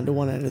hold on to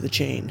one end of the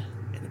chain,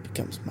 and it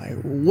becomes my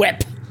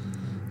whip.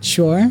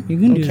 Sure, you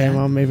can do that. Okay,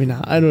 well, maybe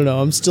not. I don't know.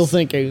 I'm still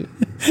thinking.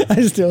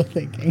 I'm still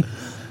thinking.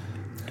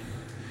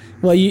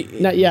 Well,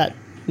 not yet.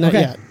 Not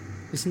yet.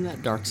 Isn't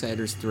that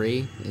Darksiders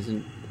 3?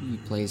 Isn't he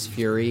plays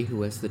Fury,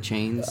 who has the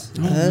chains?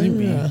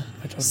 Maybe. I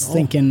don't I was know.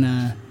 thinking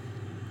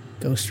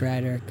Ghost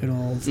Rider, good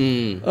old Oh,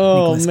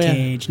 Nicolas man.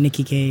 Cage,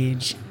 Nicky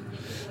Cage.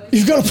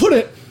 You've got to put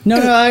it. No,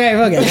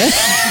 okay.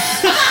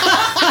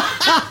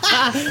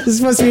 This is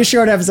supposed to be a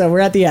short episode. We're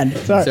at the end.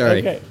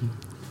 Sorry. Okay.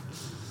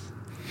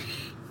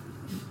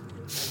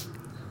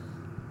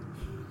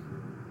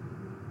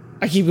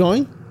 I keep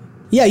going?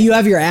 Yeah, you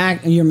have your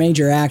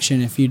major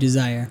action if you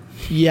desire.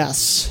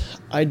 Yes,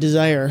 I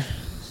desire.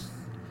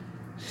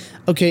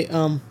 Okay,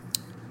 that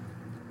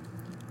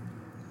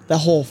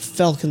whole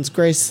Falcon's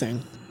Grace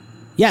thing.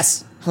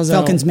 Yes. How's that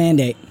Falcon's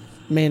Mandate.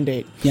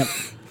 Mandate. Yep.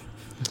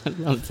 I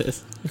love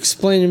this.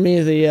 Explain to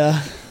me the,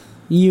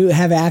 You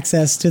have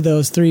access to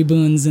those 3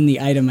 boons in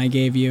the item I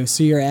gave you.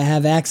 So you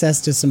have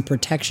access to some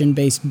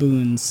protection-based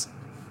boons.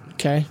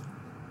 okay.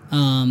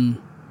 I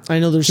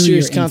know there's through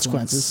serious your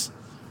consequences.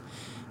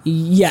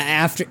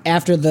 Yeah,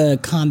 after the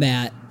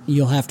combat,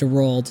 you'll have to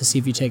roll to see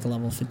if you take a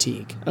level of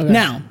fatigue. Okay.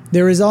 Now,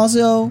 there is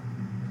also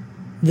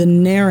the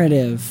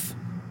narrative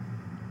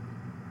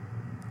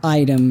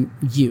item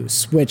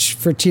use, which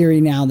for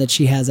Tiri, now that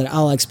she has it,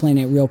 I'll explain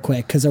it real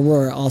quick because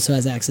Aurora also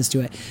has access to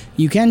it.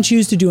 You can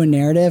choose to do a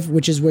narrative,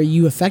 which is where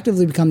you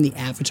effectively become the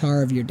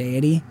avatar of your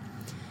deity.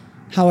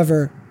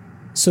 However,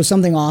 so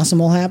something awesome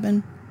will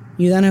happen.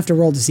 You then have to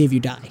roll to see if you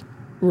die.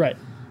 Right.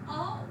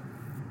 Oh.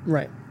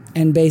 Right.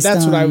 And based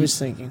That's on... what I was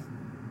thinking.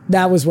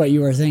 That was what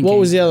you were thinking. What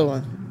was the other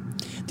one?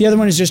 The other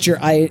one is just your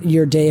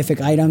deific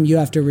item. You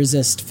have to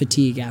resist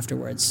fatigue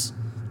afterwards.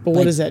 But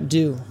what does that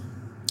do?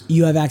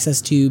 You have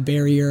access to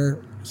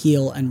barrier,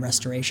 heal, and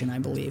restoration, I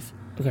believe.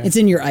 Okay. It's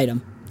in your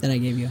item that I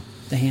gave you,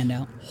 the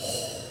handout.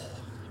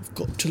 I've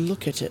got to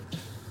look at it.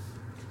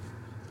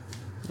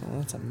 Oh,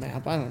 that's a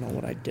map. I don't know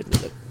what I did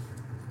with it.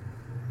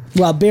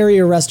 Well,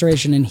 barrier,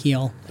 restoration, and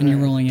heal, and you're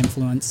rolling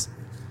influence.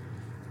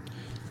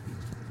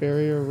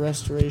 Barrier,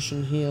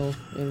 restoration, heal,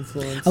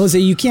 influence. I would say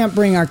you can't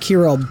bring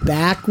Arkiro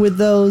back with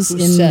those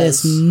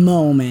this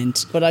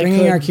moment. But I bringing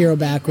could. Arkiro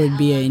back would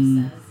be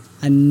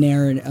a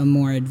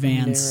more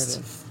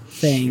advanced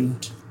thing.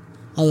 Shoot.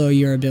 Although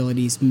your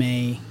abilities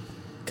may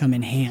come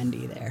in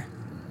handy there.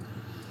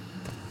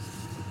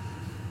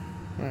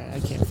 Alright, I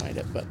can't find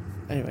it, but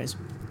anyways.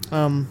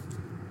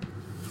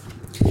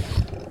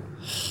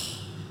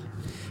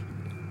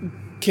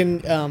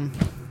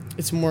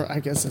 It's more, I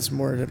guess it's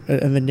more of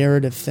a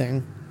narrative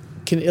thing.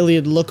 Can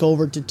Iliad look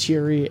over to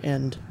Tiri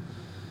and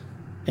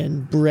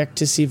Brick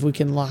to see if we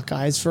can lock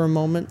eyes for a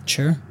moment?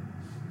 Sure.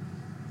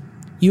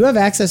 You have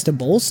access to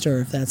bolster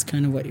if that's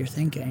kind of what you're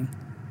thinking.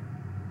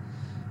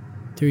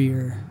 Through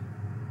your...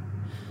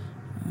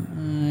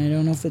 I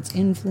don't know if it's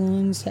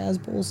influence has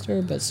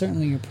bolster, but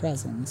certainly your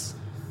presence.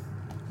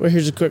 Well,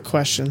 here's a quick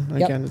question.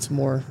 Yep. Again, it's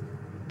more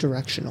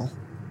directional.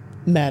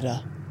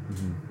 Meta.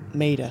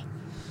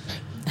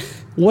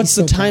 What's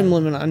the time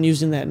limit on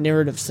using that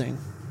narrative thing?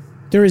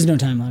 There is no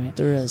time limit.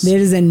 There is.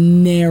 It is a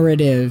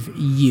narrative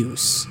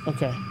use.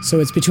 Okay. So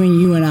it's between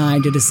you and I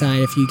to decide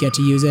if you get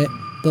to use it.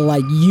 But,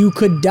 like, you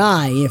could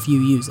die if you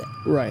use it.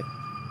 Right.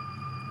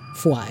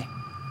 Fly,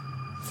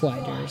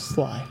 dears.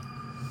 Fly.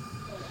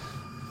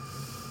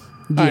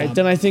 Yeah. All right,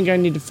 then I think I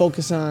need to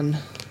focus on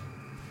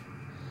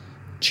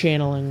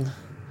channeling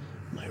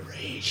my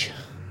rage.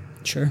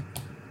 Sure.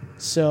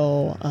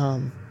 So,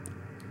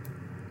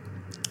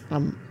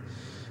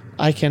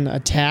 I can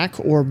attack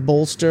or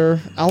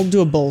bolster. I'll do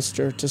a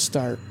bolster to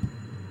start,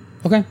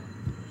 Okay.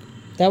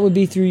 That would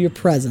be through your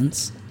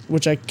presence.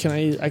 which I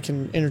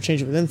can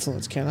interchange it with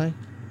influence, can I?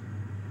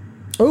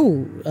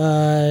 Oh,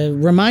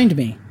 remind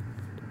me.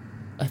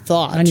 I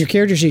thought. On your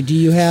character sheet, do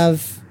you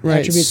have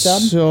attribute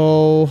sub?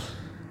 So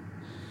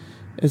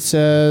it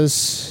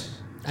says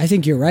I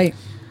think you're right.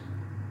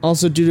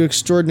 also due to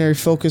extraordinary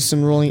focus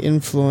and rolling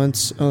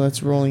influence. Oh,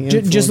 that's rolling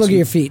influence. Just look at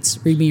your feats.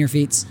 Read me your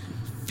feats.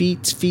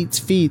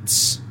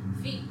 Feats.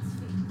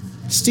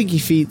 Stinky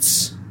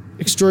feats.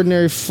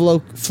 Extraordinary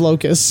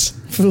flocus.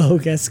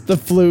 Flocus. The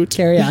flute.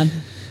 Carry on.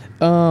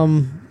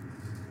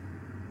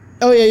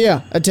 Oh,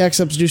 yeah. Attack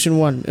substitution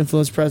 1.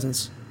 Influence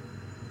presence.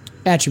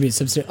 Attribute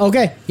substitute.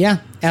 Okay, yeah,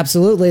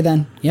 absolutely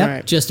then. Yep. All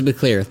right. Just to be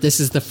clear, this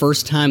is the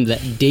first time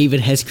that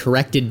David has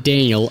corrected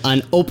Daniel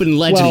on open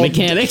legend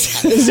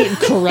mechanics. Is it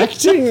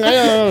correcting? I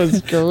don't know. It's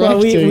correcting. Well,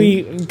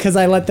 we because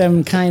I let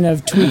them kind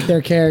of tweak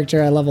their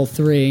character at level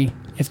 3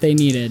 if they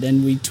needed,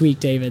 and we tweaked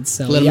David.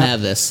 So Let him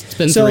have this. It's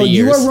been so 3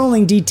 years. you are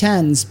rolling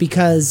d10s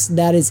because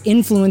that is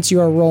influence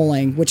you are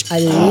rolling, which I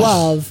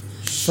love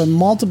for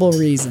multiple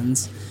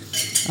reasons.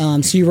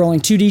 So you're rolling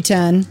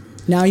 2d10.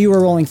 Now you are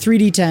rolling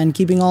 3d10,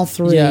 keeping all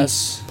 3.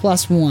 Yes.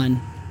 Plus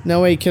 1.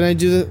 Now, wait, can I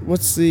do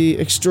what's the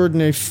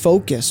extraordinary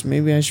focus?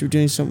 Maybe I should be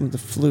doing something with the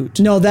flute.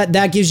 No,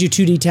 that gives you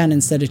 2d10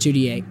 instead of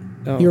 2d8.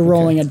 Oh, you're okay.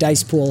 rolling a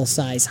dice pool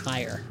size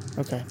higher.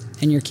 Okay.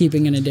 And you're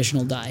keeping an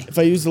additional die. If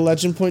I use the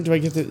legend point, do I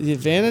get the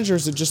advantage, or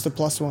is it just the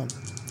plus 1?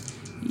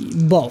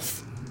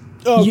 Both.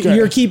 Okay.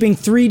 You're keeping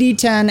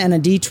 3d10 and a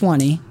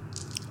d20.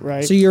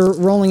 Right. So you're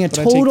rolling a But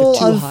I take the total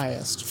 2 of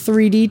highest.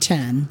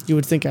 3d10. You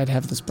would think I'd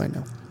have this by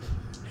now.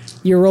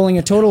 You're rolling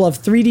a total of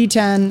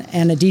 3d10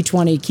 and a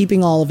d20,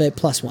 keeping all of it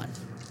plus 1.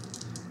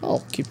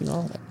 Oh, keeping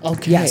all of it.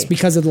 Okay. Yes,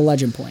 because of the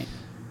legend point.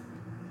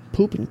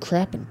 Poop and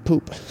crap and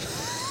poop.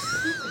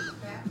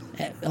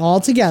 All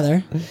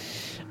together.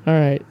 All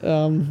right.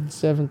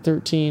 7,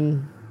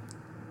 13,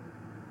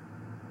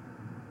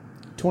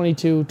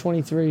 22,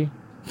 23.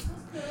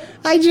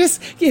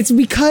 It's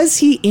because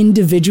he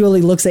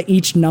individually looks at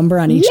each number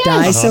on each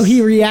die, so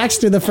he reacts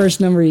to the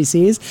first number he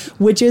sees,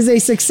 which is a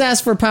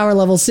success for power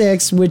level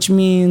 6, which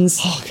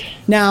means... Okay.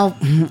 Now,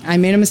 I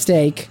made a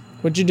mistake,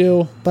 What'd you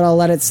do? but I'll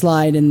let it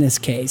slide in this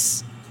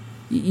case.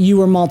 You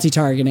were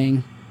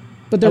multi-targeting.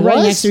 But they're I right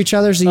was? next to each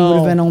other, so you would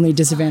have Oh. been only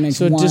disadvantaged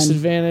So 1.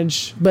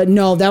 disadvantage. But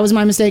no, that was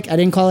my mistake. I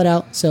didn't call it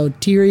out. So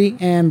Tiri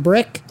and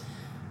Brick,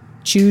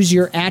 choose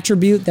your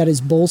attribute that is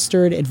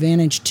bolstered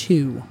advantage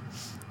 2.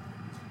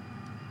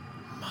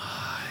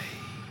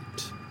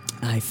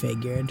 I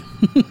figured.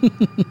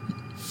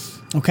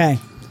 Okay.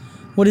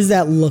 What does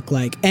that look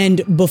like?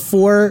 And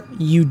before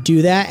you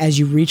do that, as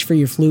you reach for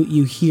your flute,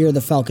 you hear the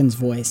Falcon's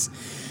voice.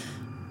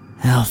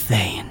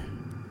 Althane.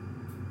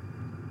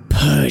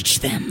 purge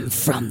them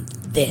from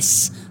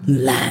this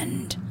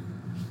land.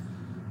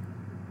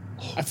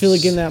 I feel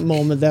like in that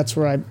moment, that's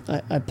where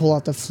I pull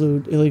out the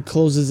flute. Illy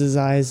closes his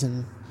eyes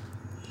and...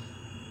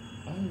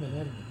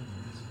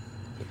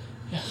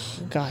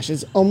 Gosh,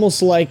 it's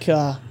almost like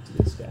a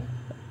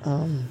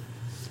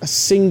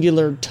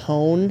singular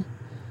tone.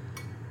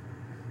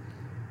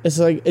 It's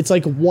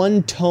like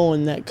one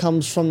tone that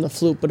comes from the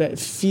flute, but it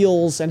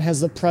feels and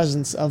has the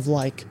presence of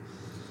like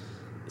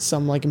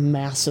some like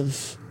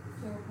massive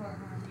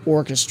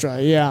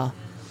orchestra, yeah.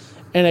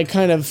 And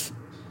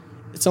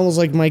it's almost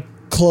like my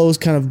clothes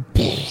kind of,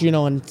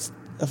 and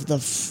a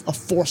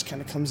force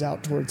kind of comes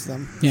out towards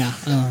them. Yeah.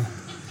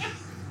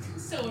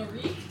 So are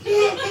we.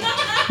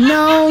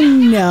 No.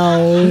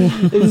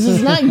 This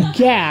is not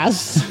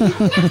gas.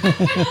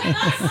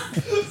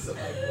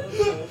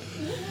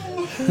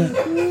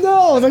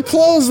 No, the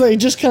clothes, they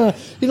just kind of,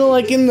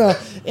 like in the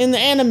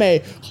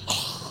anime.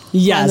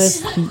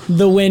 Yes,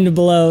 the wind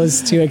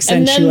blows to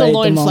accentuate and then the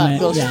moment. flap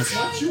goes. Yes.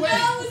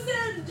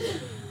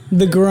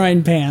 The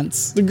groin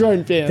pants. The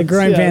groin pants. The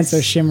groin yes. pants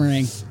are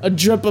shimmering. A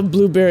drip of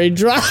blueberry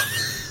drop.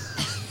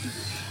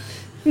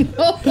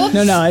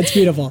 No, it's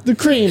beautiful. The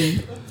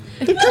cream.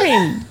 The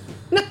cream.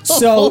 No.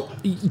 So,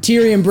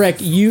 Tyrion Brick,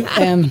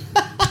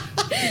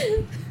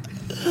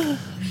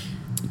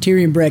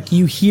 Tyrion Brick,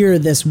 you hear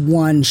this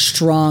one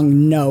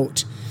strong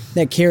note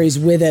that carries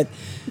with it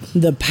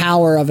the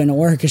power of an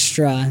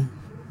orchestra,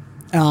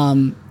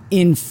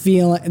 in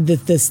feeling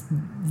that this,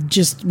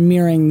 just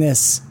mirroring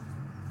this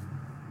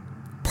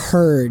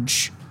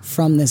purge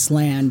from this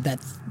land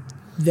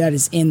that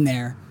is in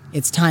there.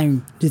 It's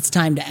time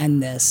to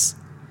end this.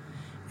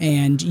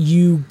 And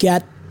you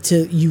get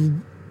to,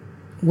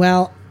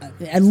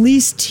 at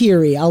least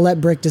Tiri, I'll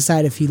let Brick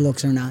decide if he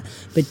looks or not,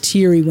 but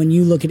Tiri, when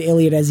you look at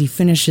Iliad as he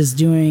finishes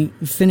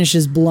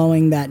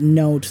blowing that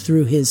note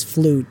through his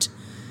flute,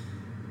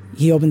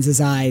 he opens his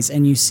eyes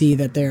and you see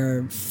that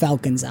they're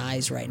Falcon's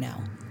eyes right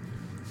now.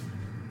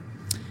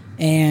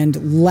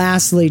 And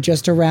lastly,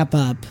 just to wrap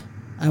up,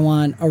 I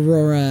want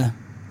Aurora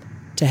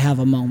to have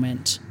a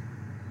moment.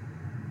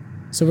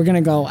 So we're going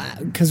to go,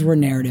 because we're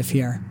narrative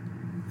here.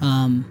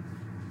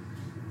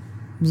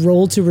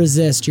 Roll to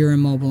resist, you're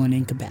immobile and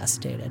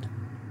incapacitated.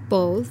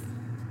 Both?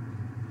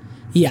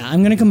 Yeah,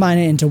 I'm going to combine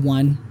it into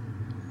one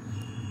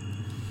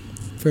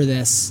for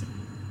this.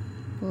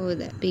 What would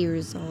that be,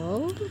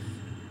 resolve?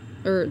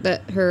 Or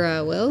that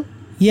her will?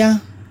 Yeah,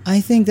 I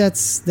think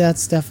that's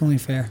definitely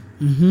fair.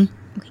 Mm-hmm.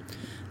 Okay.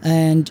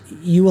 And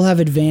you will have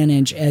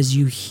advantage as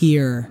you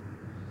hear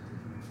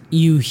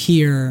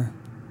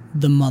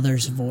the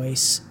mother's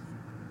voice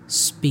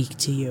speak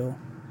to you,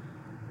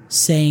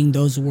 saying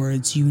those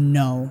words you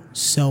know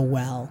so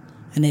well,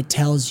 and it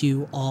tells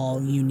you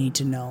all you need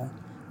to know.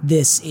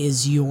 This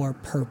is your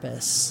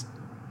purpose.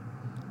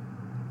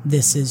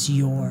 This is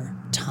your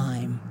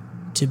time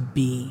to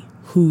be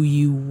who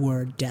you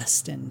were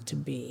destined to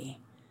be.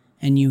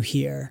 And you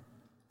hear,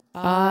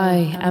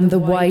 I am the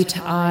white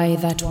eye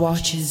that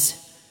watches.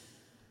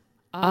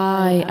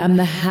 I am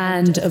the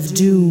hand of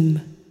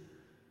doom.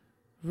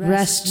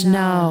 Rest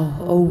now,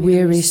 O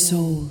weary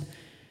soul,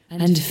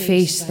 and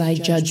face thy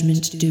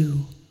judgment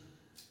due.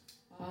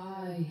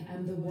 I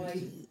am the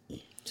white...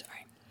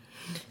 Sorry.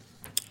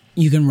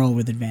 You can roll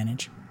with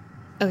advantage.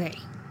 Okay.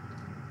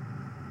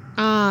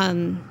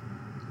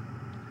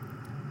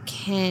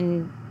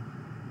 Can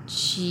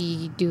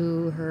she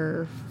do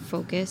her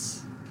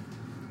focus?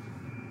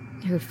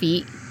 Her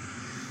feet?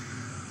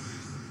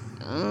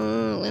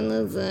 When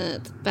is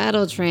it?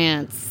 Battle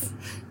trance.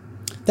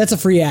 That's a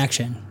free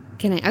action.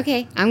 Can I?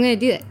 Okay, I'm gonna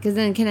do that. Because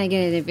then can I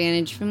get an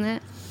advantage from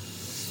that?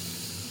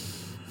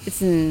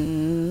 It's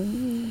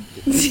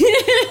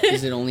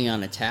Is it only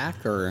on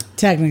attack or?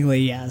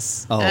 Technically,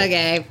 yes. Oh.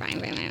 Okay, fine.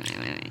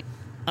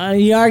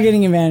 You are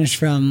getting advantage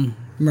from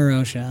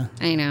Marosha.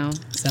 I know.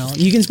 So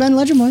you can spend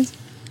legend points.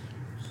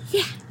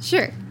 Yeah,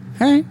 sure.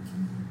 All right.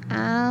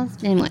 I'll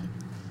spend one.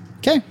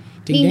 Okay.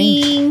 Ding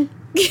ding.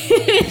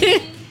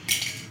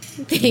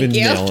 Thank you.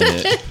 Nailing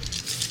it.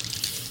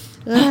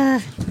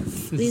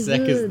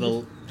 Zach is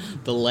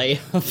the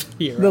layup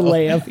hero. The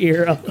layup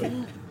hero.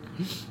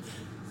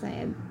 So I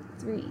had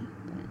 3.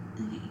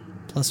 But, okay.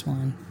 Plus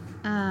 1.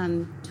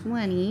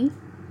 20.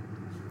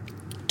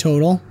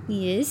 Total.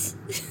 Yes.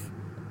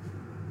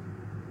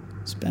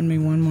 Spend me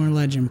one more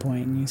legend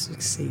point and you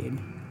succeed.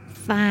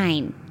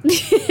 Fine.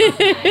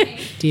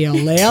 DL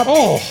layup.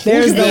 Oh,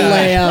 there's the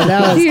layup.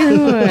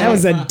 That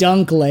was a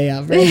dunk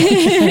layup.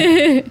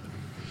 Right?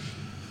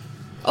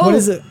 Oh, what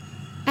is it?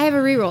 I have a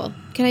reroll.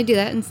 Can I do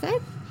that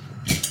instead?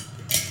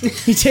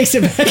 He takes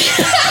it back.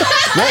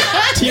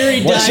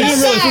 Tyrion dies. She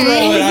didn't really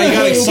throw it. I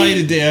got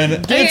excited,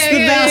 Dan. Gets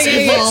the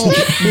basketball.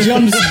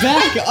 Jumps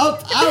back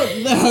up out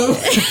though.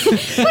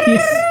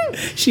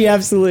 She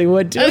absolutely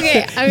would do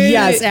it.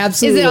 Yes,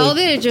 absolutely. Is it all of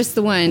it or just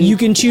the one? You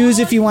can choose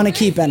if you want to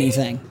keep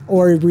anything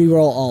or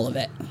re-roll all of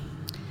it.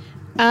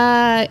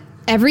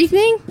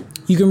 Everything?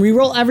 You can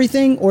re-roll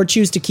everything or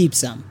choose to keep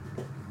some.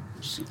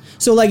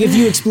 So like if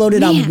you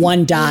exploded on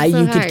one die, so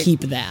you hard. could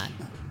keep that.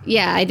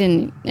 Yeah, I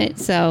didn't.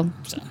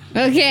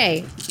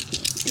 Okay.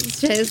 Let's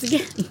try this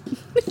again.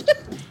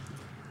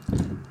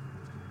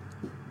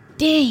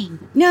 Dang.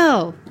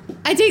 No.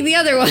 I take the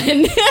other one.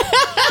 I'm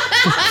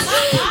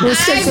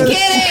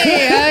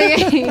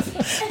kidding. Okay.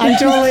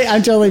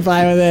 I'm totally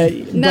fine with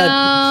it.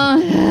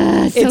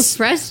 No. So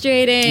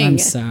frustrating. I'm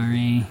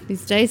sorry.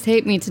 These dice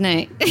hate me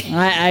tonight.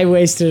 I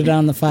wasted it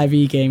on the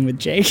 5e game with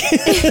Jake.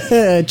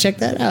 Check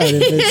that out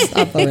if it's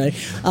up already.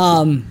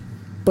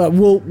 But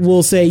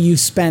we'll say you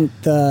spent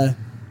the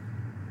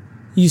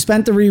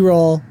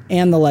reroll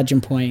and the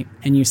legend point,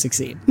 and you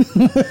succeed.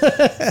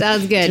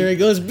 Sounds good. Jerry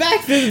goes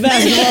back to the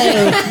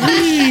basketball.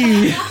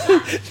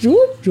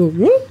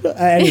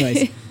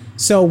 Anyways,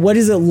 so what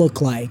does it look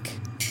like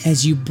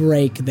as you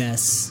break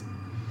this?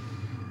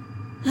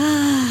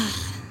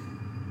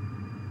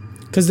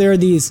 Because there are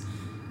the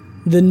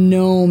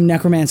gnome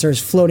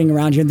necromancers floating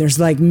around you, and there's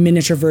like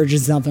miniature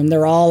versions of them.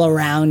 They're all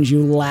around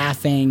you,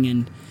 laughing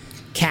and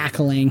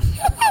cackling.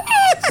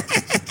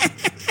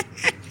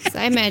 So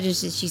I imagine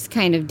that she's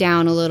kind of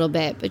down a little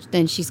bit, but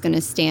then she's going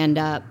to stand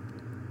up,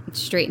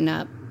 straighten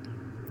up,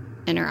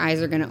 and her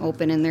eyes are going to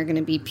open, and they're going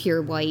to be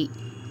pure white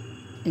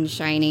and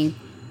shining.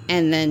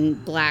 And then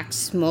black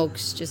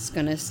smoke's just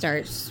going to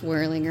start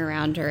swirling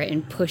around her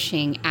and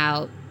pushing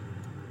out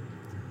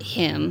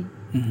him.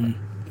 Mm-hmm.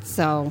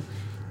 So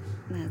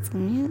that's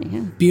going to be it,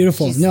 yeah.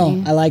 Beautiful.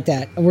 I like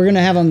that. We're going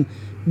to have him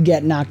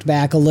get knocked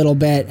back a little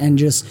bit, and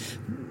just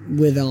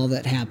with all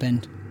that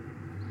happened,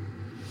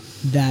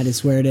 that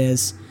is where it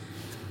is.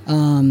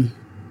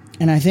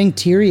 And I think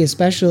Tiri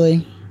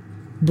especially,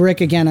 Brick,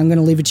 again, I'm going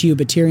to leave it to you,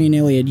 but Tiri and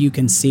Iliad, you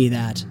can see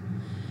that.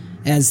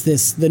 As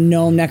the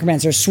gnome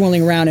necromancer is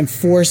swirling around and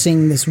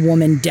forcing this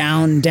woman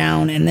down,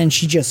 and then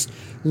she just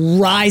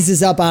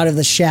rises up out of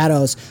the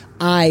shadows,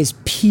 eyes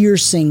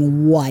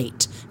piercing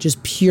white,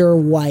 just pure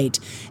white,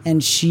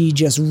 and she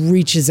just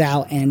reaches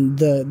out, and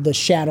the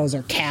shadows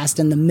are cast,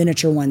 and the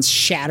miniature ones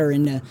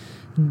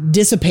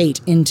dissipate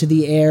into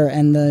the air,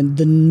 and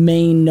the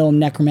main gnome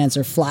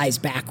necromancer flies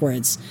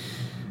backwards,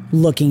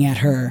 looking at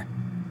her.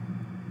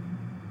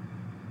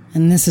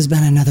 And this has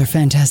been another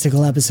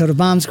fantastical episode of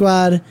Bomb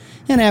Squad,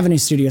 an Avenue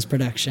Studios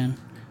production.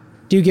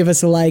 Do give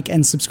us a like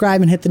and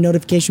subscribe and hit the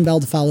notification bell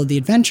to follow the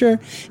adventure.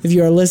 If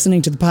you are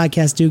listening to the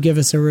podcast, do give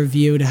us a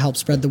review to help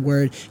spread the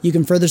word. You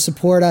can further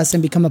support us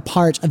and become a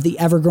part of the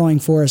ever-growing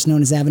forest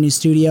known as Avenue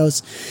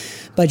Studios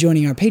by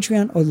joining our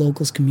Patreon or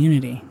Locals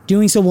community.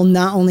 Doing so will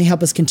not only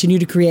help us continue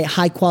to create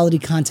high-quality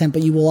content,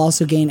 but you will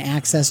also gain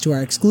access to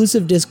our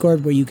exclusive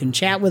Discord where you can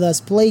chat with us,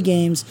 play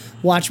games,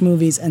 watch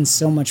movies, and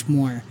so much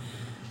more.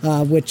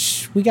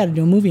 Which we got to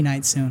do a movie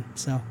night soon,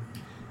 so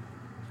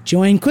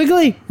join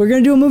quickly. We're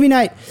going to do a movie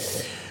night.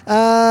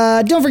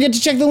 Don't forget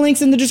to check the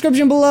links in the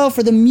description below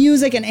for the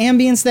music and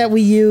ambience that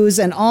we use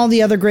and all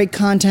the other great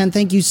content.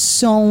 Thank you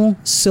so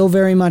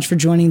very much for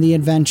joining the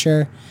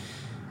adventure,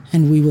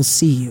 and we will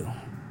see you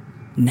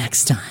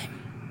next time.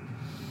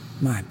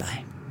 All right,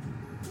 bye.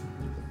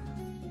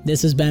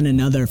 This has been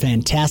another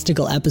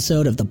fantastical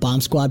episode of the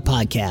Bomb Squad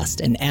podcast,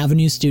 an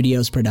Avenue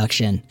Studios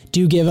production.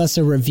 Do give us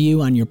a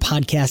review on your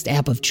podcast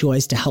app of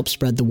choice to help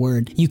spread the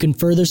word. You can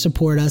further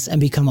support us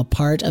and become a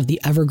part of the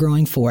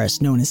ever-growing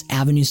forest known as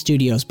Avenue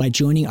Studios by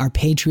joining our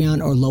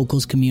Patreon or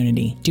Locals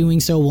community.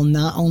 Doing so will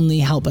not only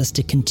help us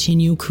to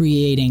continue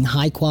creating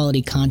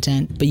high-quality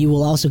content, but you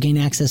will also gain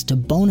access to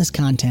bonus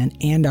content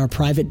and our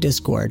private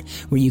Discord,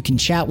 where you can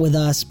chat with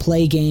us,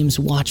 play games,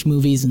 watch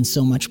movies, and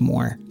so much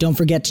more. Don't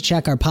forget to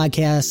check our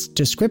podcast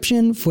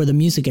description for the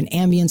music and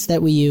ambience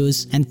that we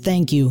use, and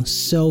thank you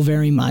so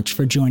very much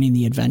for joining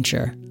the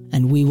adventure,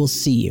 and we will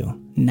see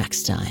you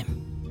next time.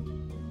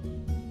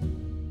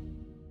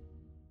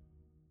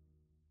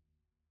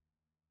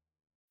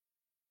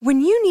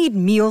 When you need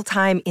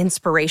mealtime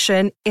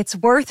inspiration, it's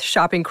worth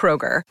shopping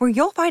Kroger, where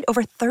you'll find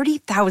over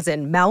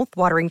 30,000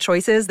 mouth-watering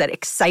choices that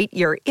excite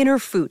your inner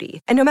foodie.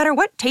 And no matter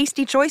what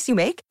tasty choice you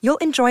make, you'll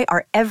enjoy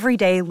our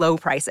everyday low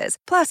prices,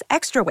 plus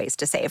extra ways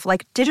to save,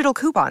 like digital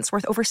coupons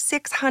worth over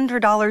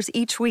 $600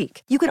 each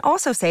week. You can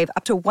also save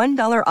up to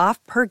 $1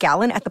 off per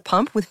gallon at the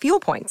pump with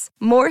fuel points.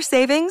 More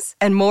savings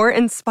and more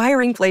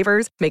inspiring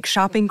flavors make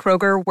shopping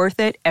Kroger worth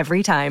it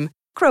every time.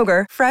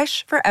 Kroger,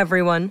 fresh for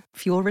everyone.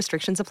 Fuel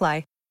restrictions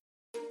apply.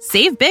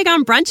 Save big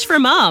on brunch for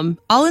mom,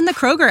 all in the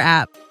Kroger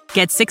app.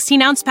 Get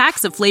 16-ounce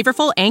packs of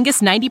flavorful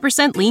Angus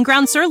 90% lean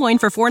ground sirloin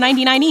for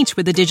 $4.99 each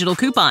with a digital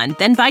coupon.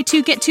 Then buy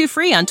 2, get 2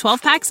 free on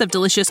 12 packs of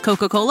delicious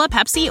Coca-Cola,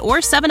 Pepsi, or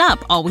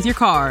 7-Up, all with your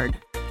card.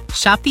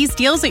 Shop these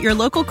deals at your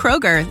local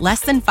Kroger,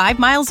 less than 5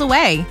 miles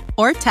away.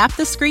 Or tap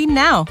the screen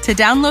now to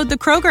download the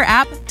Kroger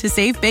app to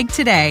save big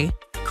today.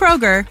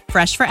 Kroger,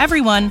 fresh for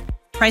everyone.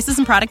 Prices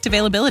and product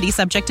availability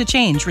subject to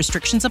change.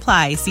 Restrictions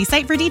apply. See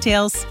site for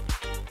details.